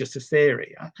fact, it's just a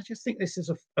theory. I just think this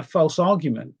is a false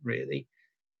argument, really.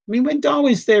 I mean, when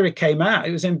Darwin's theory came out,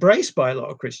 it was embraced by a lot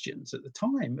of Christians at the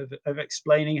time of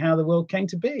explaining how the world came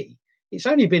to be. It's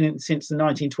only been since the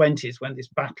 1920s when this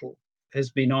battle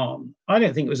has been on. I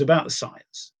don't think it was about the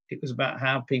science. It was about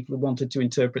how people wanted to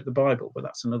interpret the Bible, but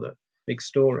that's another big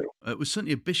story. It was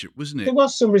certainly a bishop, wasn't it? There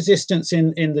was some resistance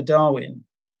in the Darwin,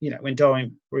 when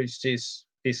Darwin produced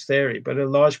his theory, but a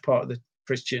large part of the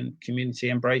Christian community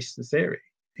embraced the theory,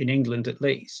 in England at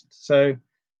least. So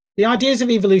the ideas of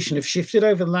evolution have shifted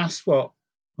over the last,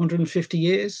 150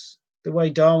 years? The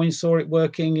way Darwin saw it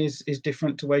working is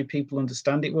different to the way people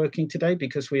understand it working today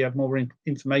because we have more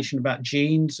information about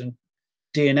genes and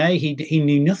DNA. He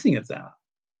knew nothing of that.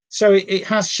 So it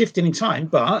has shifted in time,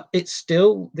 but it's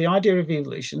still, the idea of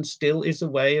evolution still is a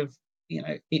way of,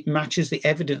 it matches the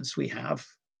evidence we have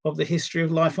of the history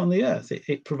of life on the earth.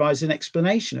 It provides an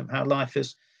explanation of how life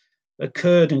has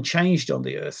occurred and changed on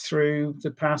the earth through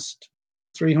the past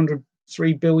 3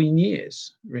 billion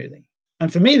years, really.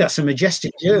 And for me, that's a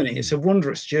majestic journey. It's a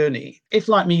wondrous journey. If,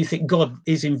 like me, you think God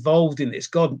is involved in this,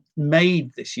 God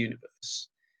made this universe,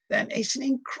 then it's an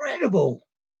incredible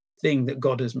thing that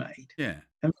God has made. Yeah.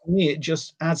 And for me, it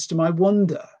just adds to my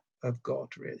wonder of God,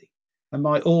 really, and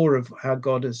my awe of how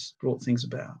God has brought things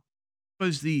about. I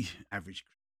suppose the average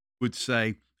would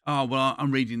say, oh, well,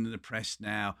 I'm reading in the press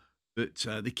now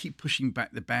that they keep pushing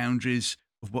back the boundaries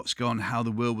of what's gone, how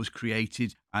the world was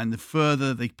created. And the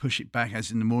further they push it back,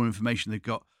 as in the more information they've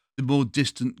got, the more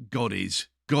distant God is.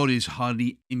 God is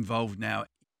hardly involved now. It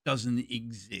doesn't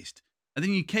exist. And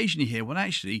then you occasionally hear, well,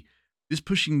 actually, this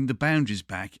pushing the boundaries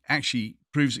back actually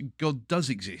proves that God does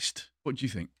exist. What do you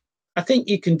think? I think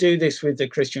you can do this with the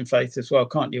Christian faith as well,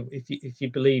 can't you? If you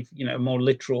believe, a more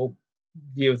literal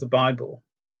view of the Bible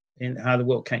in how the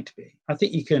world came to be. I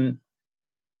think you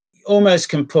almost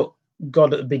can put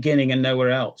God at the beginning and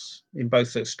nowhere else in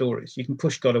both those stories. You can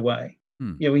push God away.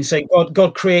 We can say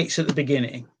God creates at the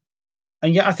beginning.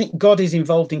 And yet I think God is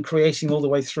involved in creating all the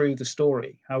way through the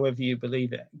story, however you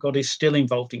believe it. God is still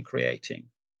involved in creating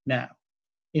now,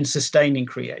 in sustaining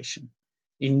creation,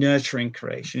 in nurturing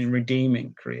creation, in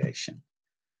redeeming creation.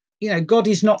 God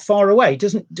is not far away.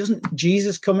 Doesn't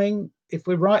Jesus coming, if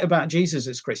we're right about Jesus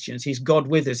as Christians, he's God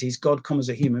with us, he's God come as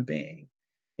a human being,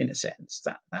 in a sense.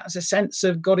 That's a sense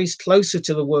of God is closer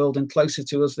to the world and closer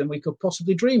to us than we could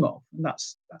possibly dream of. And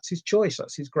that's his choice,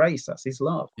 that's his grace, that's his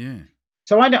love. Yeah.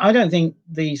 So I don't think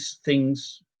these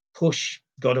things push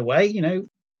God away.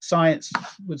 Science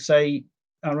would say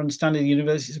our understanding of the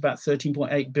universe is about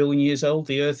 13.8 billion years old.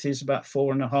 The Earth is about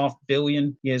 4.5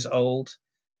 billion years old.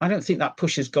 I don't think that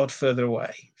pushes God further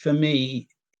away. For me,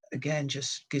 again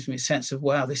just gives me a sense of,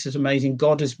 wow, this is amazing.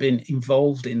 God has been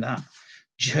involved in that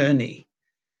journey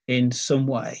in some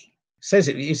way. It says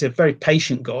it, he's a very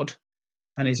patient God,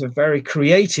 and he's a very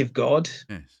creative God.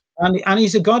 Yes. And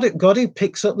he's a God who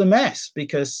picks up the mess,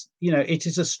 because it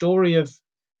is a story of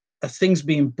things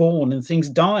being born and things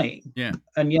dying, Yeah.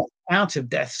 and yet out of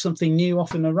death something new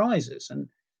often arises. And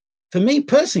for me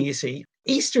personally, you see,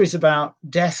 Easter is about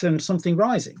death and something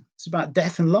rising. It's about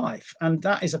death and life, and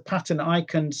that is a pattern I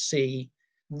can see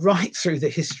right through the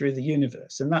history of the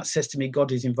universe. And that says to me,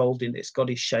 God is involved in this. God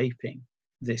is shaping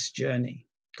this journey.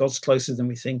 God's closer than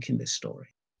we think in this story.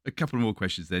 A couple more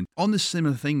questions then. On the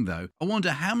similar thing, though, I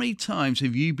wonder, how many times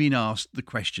have you been asked the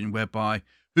question whereby,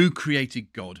 who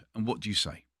created God, and what do you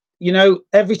say?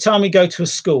 Every time we go to a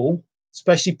school,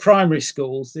 especially primary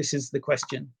schools, this is the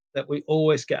question that we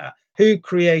always get at. Who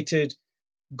created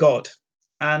God?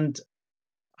 And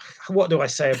what do I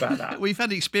say about that? We've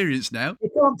had experience now. We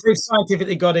can't prove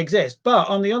scientifically God exists. But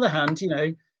on the other hand,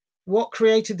 what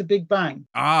created the Big Bang?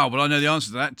 Well, I know the answer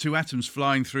to that. Two atoms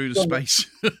flying through the space.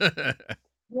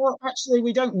 Well, actually,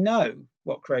 we don't know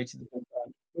what created the Big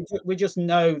Bang. We just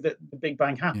know that the Big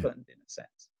Bang happened, in a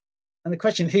sense. And the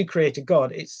question, who created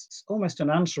God, it's almost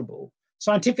unanswerable.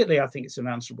 Scientifically, I think it's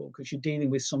unanswerable, because you're dealing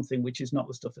with something which is not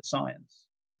the stuff of science.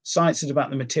 Science is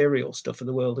about the material stuff of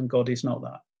the world, and God is not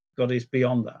that. God is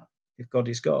beyond that, if God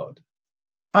is God.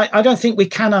 I don't think we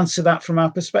can answer that from our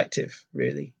perspective,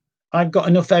 really. I've got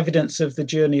enough evidence of the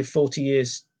journey of 40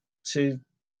 years to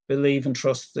believe and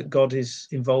trust that God is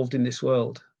involved in this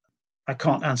world. I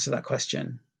can't answer that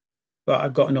question, but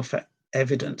I've got enough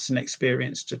evidence and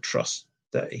experience to trust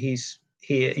that he's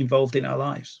here involved in our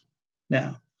lives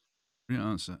now.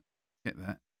 Brilliant answer. Get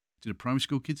that. Did the primary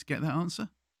school kids get that answer?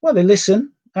 Well, they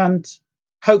listen, and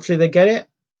hopefully they get it.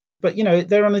 But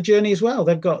they're on a journey as well.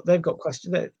 They've got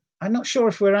questions. I'm not sure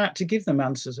if we're out to give them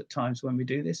answers at times when we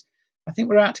do this. I think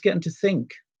we're out to get them to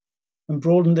think and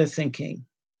broaden their thinking,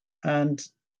 and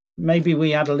maybe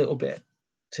we add a little bit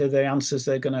to the answers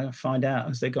they're going to find out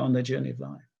as they go on their journey of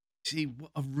life. See,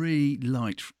 what I've really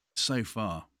liked so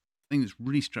far, the thing that's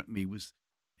really struck me was,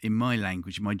 in my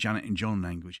language, my Janet and John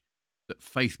language, that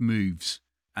faith moves,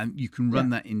 and you can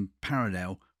run that in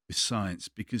parallel with science,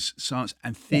 because science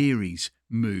and theories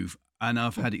move. And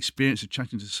I've had experience of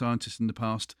chatting to scientists in the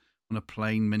past on a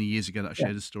plane many years ago that I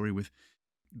shared a story with,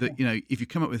 that, if you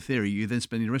come up with a theory, you then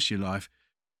spend the rest of your life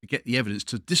to get the evidence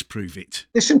to disprove it.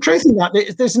 There's some truth in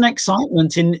that. There's an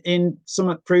excitement in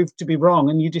something proved to be wrong,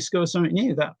 and you discover something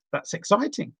new. That's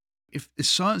exciting. If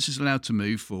science is allowed to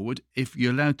move forward, if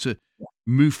you're allowed to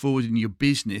move forward in your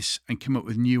business and come up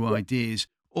with new ideas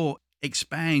or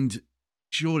expand,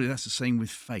 surely that's the same with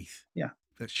faith. Yeah.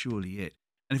 That's surely it.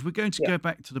 And if we're going to go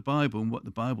back to the Bible and what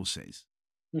the Bible says,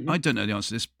 I don't know the answer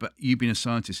to this, but you being a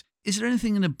scientist, is there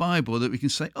anything in the Bible that we can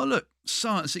say, oh, look,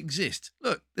 science exists.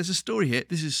 Look, there's a story here.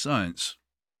 This is science.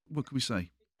 What can we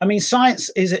say? I mean, science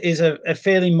is a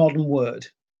fairly modern word.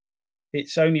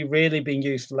 It's only really been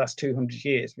used for the last 200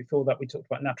 years. Before that, we talked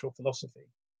about natural philosophy.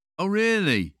 Oh,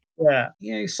 really?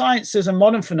 Yeah. Science as a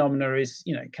modern phenomena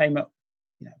came up,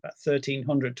 about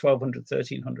 1300, 1200,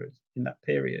 1300 in that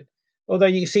period. Although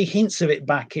you see hints of it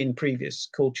back in previous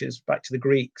cultures, back to the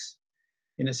Greeks,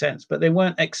 in a sense, but they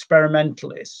weren't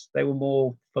experimentalists. They were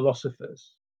more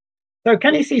philosophers. So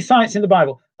can you see science in the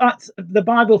Bible? The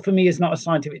Bible for me is not a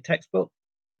scientific textbook,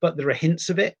 but there are hints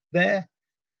of it there.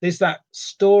 There's that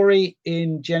story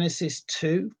in Genesis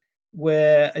 2,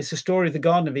 where it's a story of the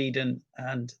Garden of Eden,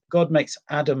 and God makes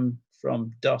Adam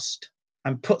from dust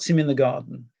and puts him in the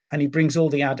garden, and he brings all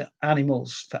the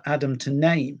animals for Adam to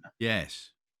name. Yes.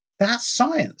 That's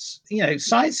science.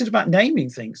 Science is about naming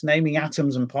things, naming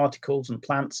atoms and particles and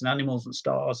plants and animals and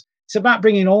stars. It's about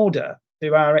bringing order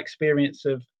to our experience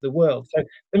of the world. So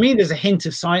for me, there's a hint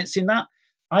of science in that.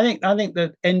 I think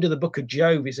the end of the book of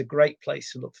Job is a great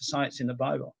place to look for science in the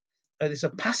Bible. There's a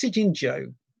passage in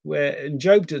Job where, and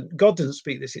God doesn't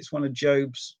speak this. It's one of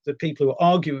the people who are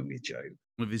arguing with Job.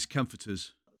 One of his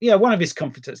comforters. Yeah, one of his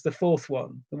comforters, the fourth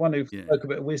one, the one who spoke a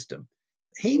bit of wisdom.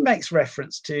 He makes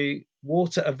reference to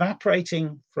water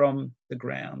evaporating from the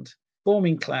ground,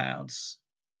 forming clouds,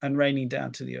 and raining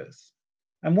down to the earth.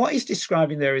 And what he's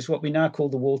describing there is what we now call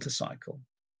the water cycle.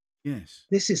 Yes.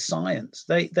 This is science.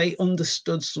 They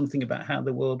understood something about how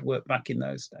the world worked back in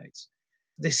those days.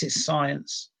 This is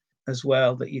science as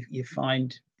well that you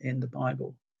find in the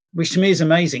Bible, which to me is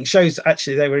amazing. Shows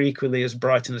actually they were equally as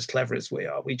bright and as clever as we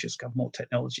are. We just have more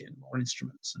technology and more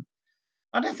instruments. And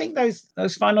I don't think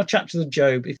those final chapters of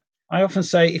Job, I often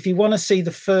say, if you want to see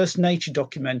the first nature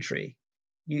documentary,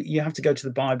 you have to go to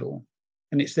the Bible,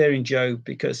 and it's there in Job,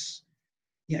 because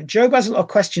Job has a lot of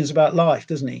questions about life,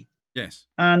 doesn't he? Yes.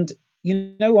 And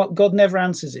you know what? God never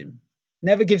answers him,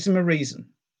 never gives him a reason,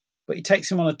 but he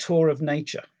takes him on a tour of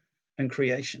nature and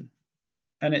creation.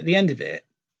 And at the end of it,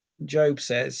 Job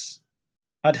says,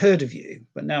 I'd heard of you,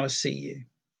 but now I see you.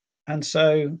 And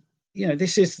so,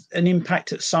 this is an impact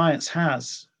that science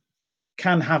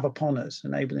can have upon us,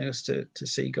 enabling us to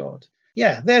see God.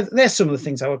 Yeah, there's some of the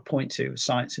things I would point to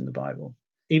science in the Bible,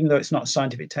 even though it's not a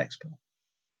scientific textbook.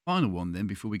 Final one then,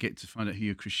 before we get to find out who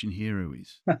your Christian hero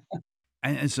is.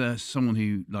 And as someone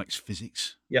who likes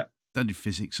physics, Yeah. studied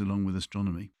physics along with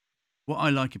astronomy, what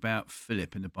I like about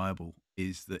Philip in the Bible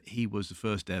is that he was the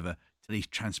first ever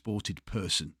teletransported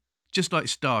person, just like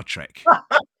Star Trek.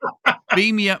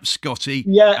 Beam me up, Scotty,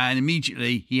 Yeah. and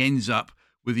immediately he ends up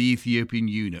with the Ethiopian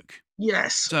eunuch.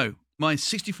 Yes. So my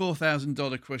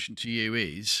 $64,000 question to you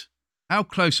is, how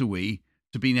close are we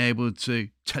to being able to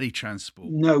teletransport?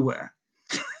 Nowhere.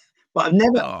 But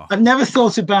I've never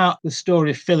thought about the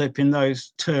story of Philip in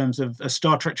those terms of a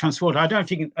Star Trek transporter. I don't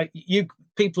think you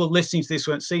people listening to this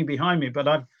won't see behind me, but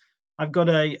I've got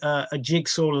a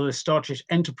jigsaw of the Star Trek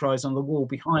Enterprise on the wall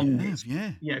behind me.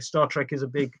 Yeah. Star Trek is a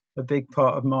big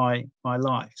part of my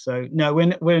life. So no,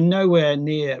 we're nowhere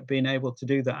near being able to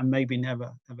do that, and maybe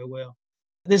never ever will.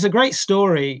 There's a great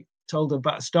story told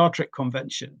about Star Trek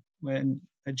convention when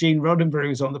Gene Roddenberry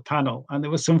was on the panel, and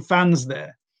there were some fans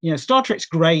there. Star Trek's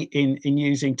great in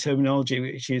using terminology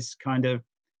which is kind of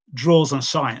draws on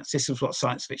science. This is what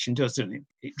science fiction does, doesn't it?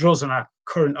 It draws on our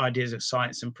current ideas of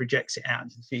science and projects it out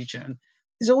into the future. And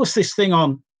there's always this thing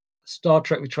on Star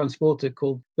Trek with Transporter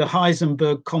called the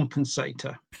Heisenberg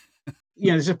compensator.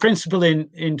 There's a principle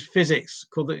in physics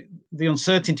called the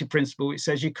uncertainty principle, which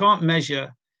says you can't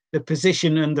measure the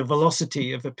position and the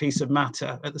velocity of a piece of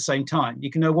matter at the same time. You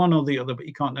can know one or the other, but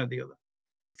you can't know the other.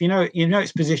 If you know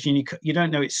its position, you don't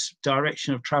know its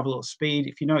direction of travel or speed.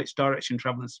 If you know its direction,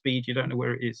 travel, and speed, you don't know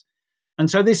where it is. And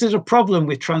so this is a problem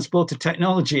with transporter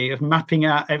technology of mapping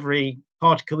out every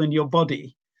particle in your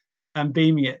body and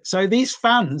beaming it. So these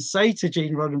fans say to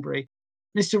Gene Roddenberry,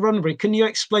 Mr. Roddenberry, can you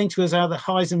explain to us how the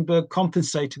Heisenberg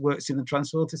compensator works in the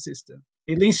transporter system?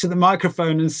 He leans to the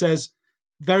microphone and says,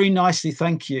 very nicely,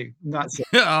 thank you. And that's it.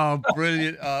 Oh,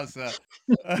 brilliant answer.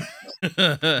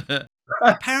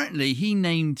 Apparently, he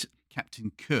named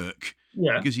Captain Kirk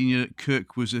because he knew that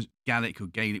Kirk was a Gaelic or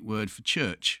Gaelic word for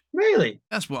church. Really?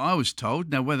 That's what I was told.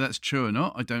 Now, whether that's true or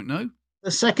not, I don't know.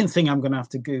 The second thing I'm going to have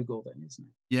to Google then, isn't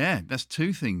it? Yeah, that's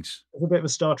two things. It's a bit of a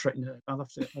Star Trek nerd. I'll have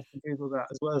to Google that,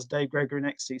 as well as Dave Gregory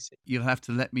and XTC. You'll have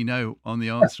to let me know on the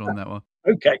answer on that one.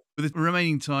 Okay. With the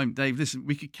remaining time, Dave, listen,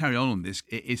 we could carry on this.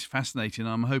 It is fascinating.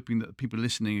 I'm hoping that people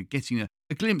listening are getting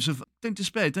a glimpse of don't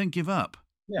despair, don't give up.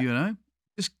 Yeah.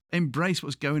 Just embrace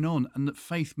what's going on and that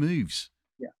faith moves.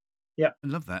 Yeah. I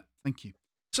love that. Thank you.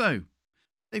 So,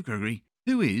 Dave Gregory,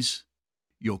 who is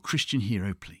your Christian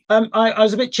hero, please? I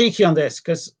was a bit cheeky on this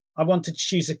because I wanted to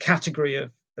choose a category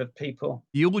of people.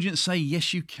 The audience say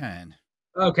yes, you can.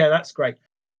 Okay, that's great.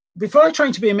 Before I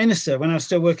trained to be a minister, when I was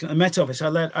still working at the Met Office, I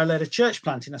led a church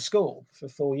plant in a school for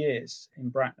 4 years in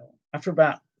Bracknell. After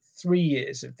about 3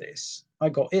 years of this, I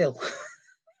got ill.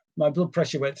 My blood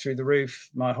pressure went through the roof.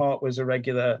 My heart was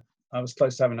irregular. I was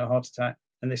close to having a heart attack.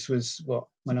 And this was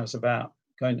when I was about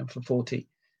going up for 40.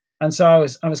 And so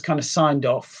I was kind of signed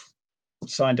off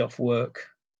work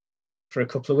for a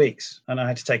couple of weeks. And I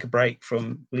had to take a break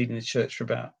from leading the church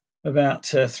for about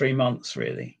 3 months,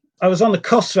 really. I was on the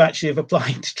cusp actually of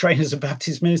applying to train as a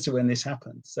Baptist minister when this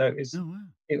happened. So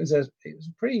it was a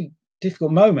pretty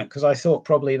difficult moment because I thought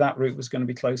probably that route was going to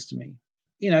be close to me.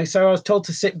 So I was told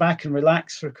to sit back and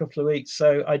relax for a couple of weeks.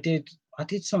 So I did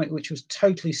something which was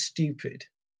totally stupid.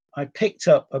 I picked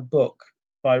up a book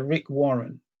by Rick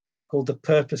Warren called The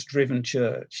Purpose-Driven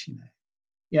Church.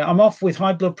 I'm off with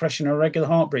high blood pressure and irregular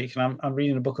heartbeat, and I'm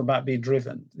reading a book about being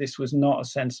driven. This was not a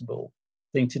sensible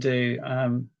thing to do.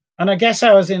 And I guess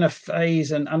I was in a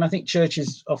phase, and I think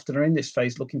churches often are in this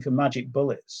phase looking for magic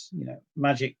bullets,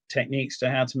 magic techniques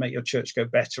to how to make your church go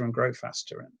better and grow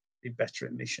faster and be better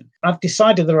at mission. I've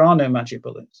decided there are no magic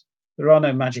bullets. There are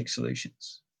no magic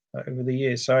solutions over the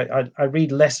years. So I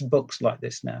read less books like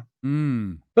this now.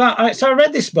 But I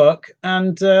read this book,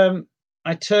 and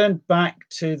I turned back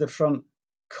to the front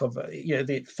cover,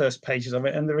 the first pages of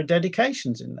it, and there are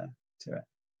dedications in there to it.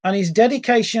 And his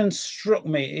dedication struck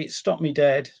me. It stopped me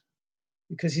dead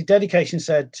because his dedication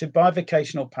said to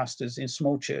bivocational pastors in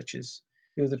small churches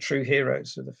who are the true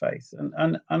heroes of the faith.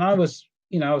 And I was,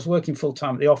 I was working full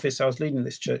time at the office. I was leading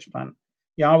this church plant.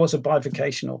 I was a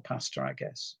bivocational pastor, I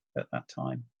guess, at that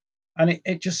time. And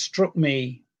it just struck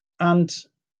me. And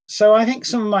so I think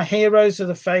some of my heroes of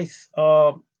the faith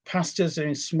are pastors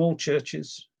in small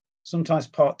churches, sometimes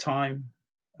part-time,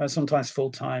 sometimes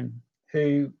full-time,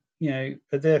 who, are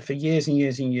there for years and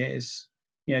years and years,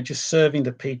 just serving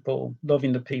the people,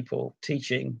 loving the people,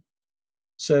 teaching,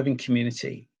 serving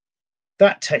community.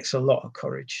 That takes a lot of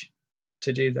courage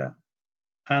to do that.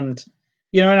 And,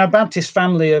 in our Baptist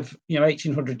family of,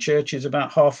 1,800 churches,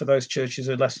 about half of those churches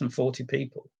are less than 40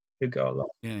 people who go along.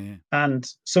 Yeah. And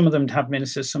some of them have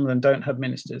ministers, some of them don't have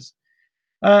ministers.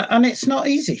 And it's not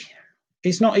easy.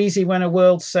 It's not easy when a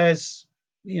world says,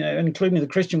 including the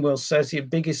Christian world, says your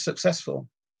big is successful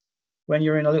when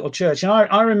you're in a little church. And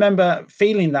I remember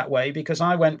feeling that way because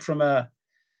I went from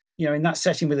in that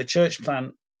setting with a church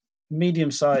plant,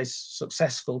 medium-sized,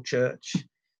 successful church.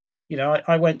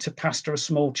 I went to pastor a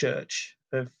small church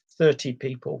of 30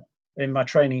 people in my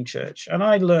training church, and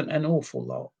I learned an awful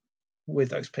lot with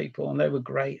those people, and they were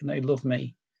great, and they loved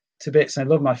me to bits, and they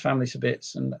loved my family to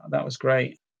bits, and that was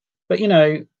great. But,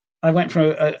 I went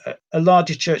from a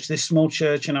larger church to this small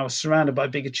church, and I was surrounded by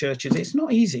bigger churches. It's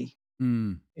not easy.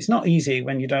 It's not easy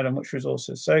when you don't have much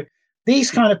resources. So these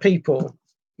kind of people,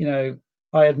 I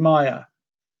admire.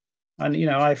 And,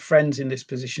 I have friends in this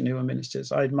position who are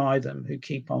ministers. I admire them, who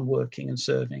keep on working and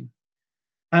serving.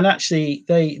 And actually,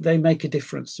 they make a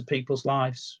difference to people's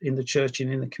lives in the church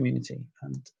and in the community.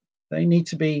 And they need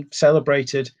to be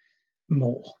celebrated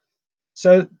more.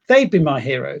 So they've been my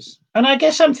heroes. And I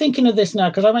guess I'm thinking of this now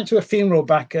because I went to a funeral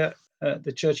back at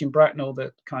the church in Bracknell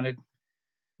that kind of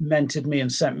mentored me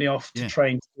and sent me off to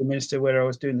train to be a minister where I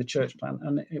was doing the church plant.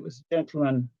 And it was a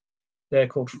gentleman there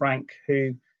called Frank,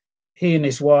 who he and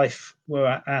his wife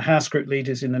were our house group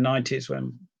leaders in the 90s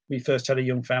when we first had a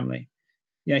young family.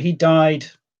 He died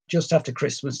just after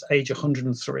Christmas, age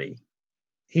 103.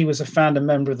 He was a founder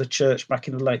member of the church back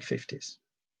in the late 50s.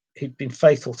 He'd been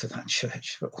faithful to that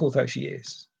church for all those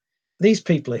years. These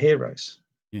people are heroes.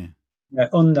 Yeah.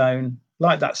 Unknown,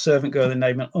 like that servant girl in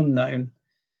Naaman, unknown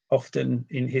often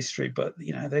in history, but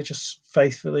they're just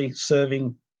faithfully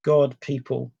serving God,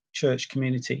 people, church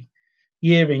community,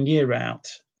 year in, year out.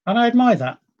 And I admire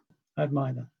that.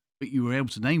 But you were able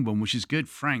to name one, which is good.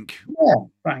 Frank. Yeah,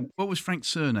 Frank. What was Frank's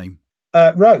surname?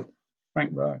 Rowe.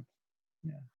 Frank Rowe.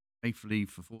 Yeah. Faithfully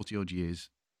for 40 odd years.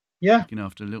 Yeah. Looking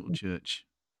after a little church.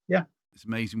 Yeah. It's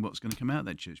amazing what's going to come out of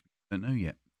that church. I don't know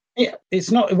yet. Yeah,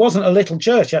 it wasn't a little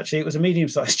church, actually. It was a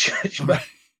medium-sized church. But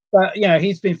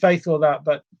he's been faithful to that.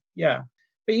 But yeah.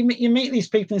 But you meet these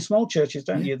people in small churches,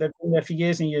 don't you? They've been there for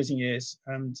years and years and years.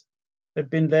 And they've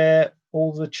been there,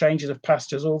 all the changes of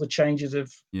pastors, all the changes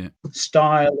of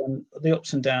style and the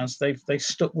ups and downs. They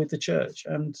stuck with the church.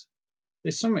 And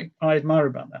there's something I admire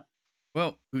about that.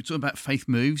 Well, we were talking about faith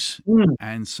moves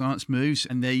and science moves,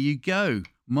 and there you go.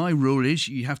 My rule is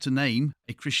you have to name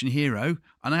a Christian hero,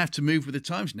 and I have to move with the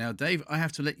times now, Dave. I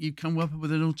have to let you come up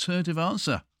with an alternative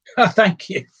answer. Thank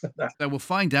you for that. So we'll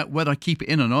find out whether I keep it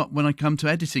in or not when I come to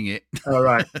editing it. All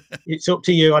right. It's up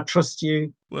to you. I trust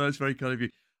you. Well, that's very kind of you.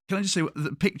 Can I just say,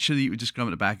 the picture that you were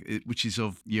describing at the back, which is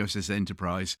of USS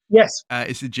Enterprise? Yes.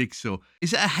 It's a jigsaw.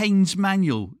 Is it a Haynes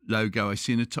Manual logo I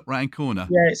see in the top right-hand corner?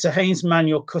 Yeah, it's a Haynes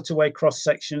Manual cutaway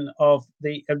cross-section of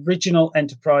the original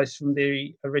Enterprise from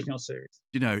the original series.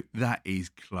 That is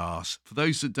class. For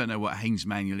those that don't know what Haynes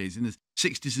Manual is, in the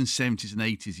 60s and 70s and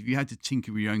 80s, if you had to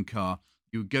tinker with your own car,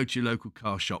 you would go to your local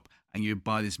car shop and you would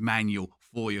buy this manual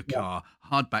for your car,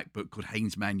 hardback book called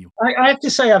Haynes Manual. I have to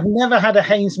say, I've never had a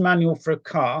Haynes Manual for a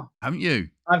car. Haven't you?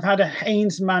 I've had a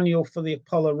Haynes Manual for the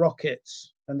Apollo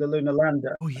rockets and the lunar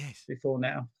lander. Oh, yes. Before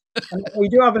now. And we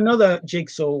do have another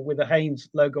jigsaw with a Haynes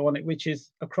logo on it, which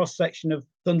is a cross-section of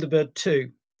Thunderbird 2.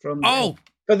 For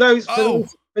those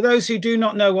who do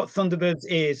not know what Thunderbirds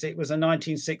is, it was a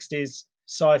 1960s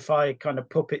sci-fi kind of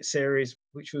puppet series,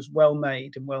 which was well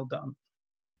made and well done.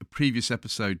 A previous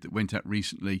episode that went out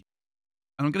recently,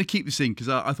 and I'm going to keep this in because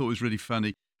I thought it was really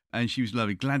funny, and she was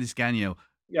lovely. Gladys Ganiel,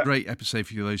 great episode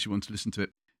for those who want to listen to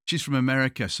it. She's from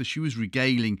America, so she was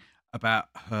regaling about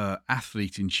her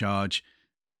athlete in charge.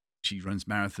 She runs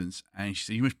marathons, and she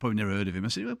said, "You must probably never heard of him." I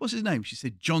said, "What's his name?" She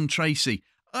said, "John Tracy."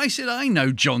 I said, "I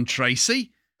know John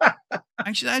Tracy."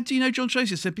 And she said, "How do you know John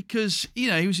Tracy?" I said, "Because, he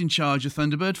was in charge of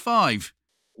Thunderbird 5.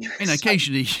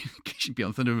 Occasionally be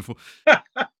on Thunderbird 4.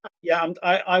 Yeah,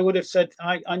 I would have said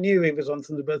I knew he was on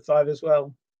Thunderbird 5 as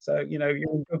well. So, you're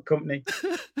in good company.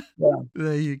 Yeah.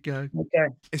 There you go.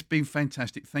 Okay. It's been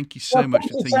fantastic. Thank you so much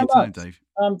for taking your time, Dave.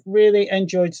 Really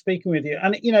enjoyed speaking with you.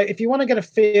 And, if you want to get a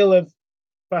feel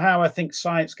for how I think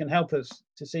science can help us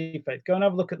to see faith, go and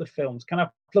have a look at the films. Can I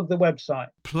plug the website?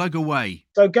 Plug away.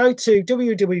 So go to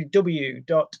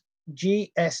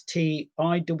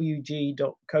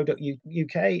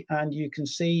www.gstiwg.co.uk and you can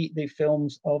see the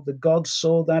films of The God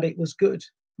Saw That It Was Good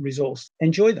resource.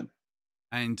 Enjoy them.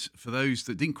 And for those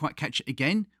that didn't quite catch it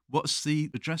again, what's the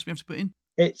address we have to put in?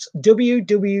 It's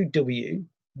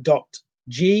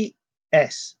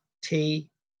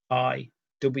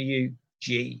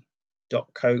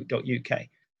www.gstiwg.co.uk.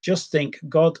 Just think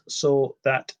God saw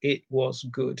that it was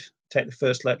good. Take the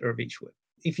first letter of each word.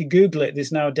 If you Google it,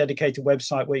 there's now a dedicated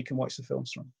website where you can watch the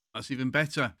films from. That's even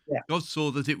better. Yeah. God saw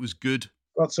that it was good.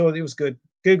 God saw that it was good.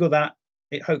 Google that.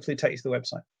 It hopefully takes you to the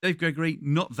website. Dave Gregory,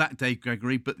 not that Dave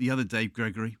Gregory, but the other Dave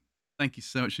Gregory. Thank you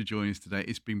so much for joining us today.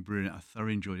 It's been brilliant. I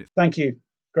thoroughly enjoyed it. Thank you.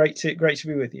 Great to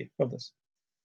be with you. Love this.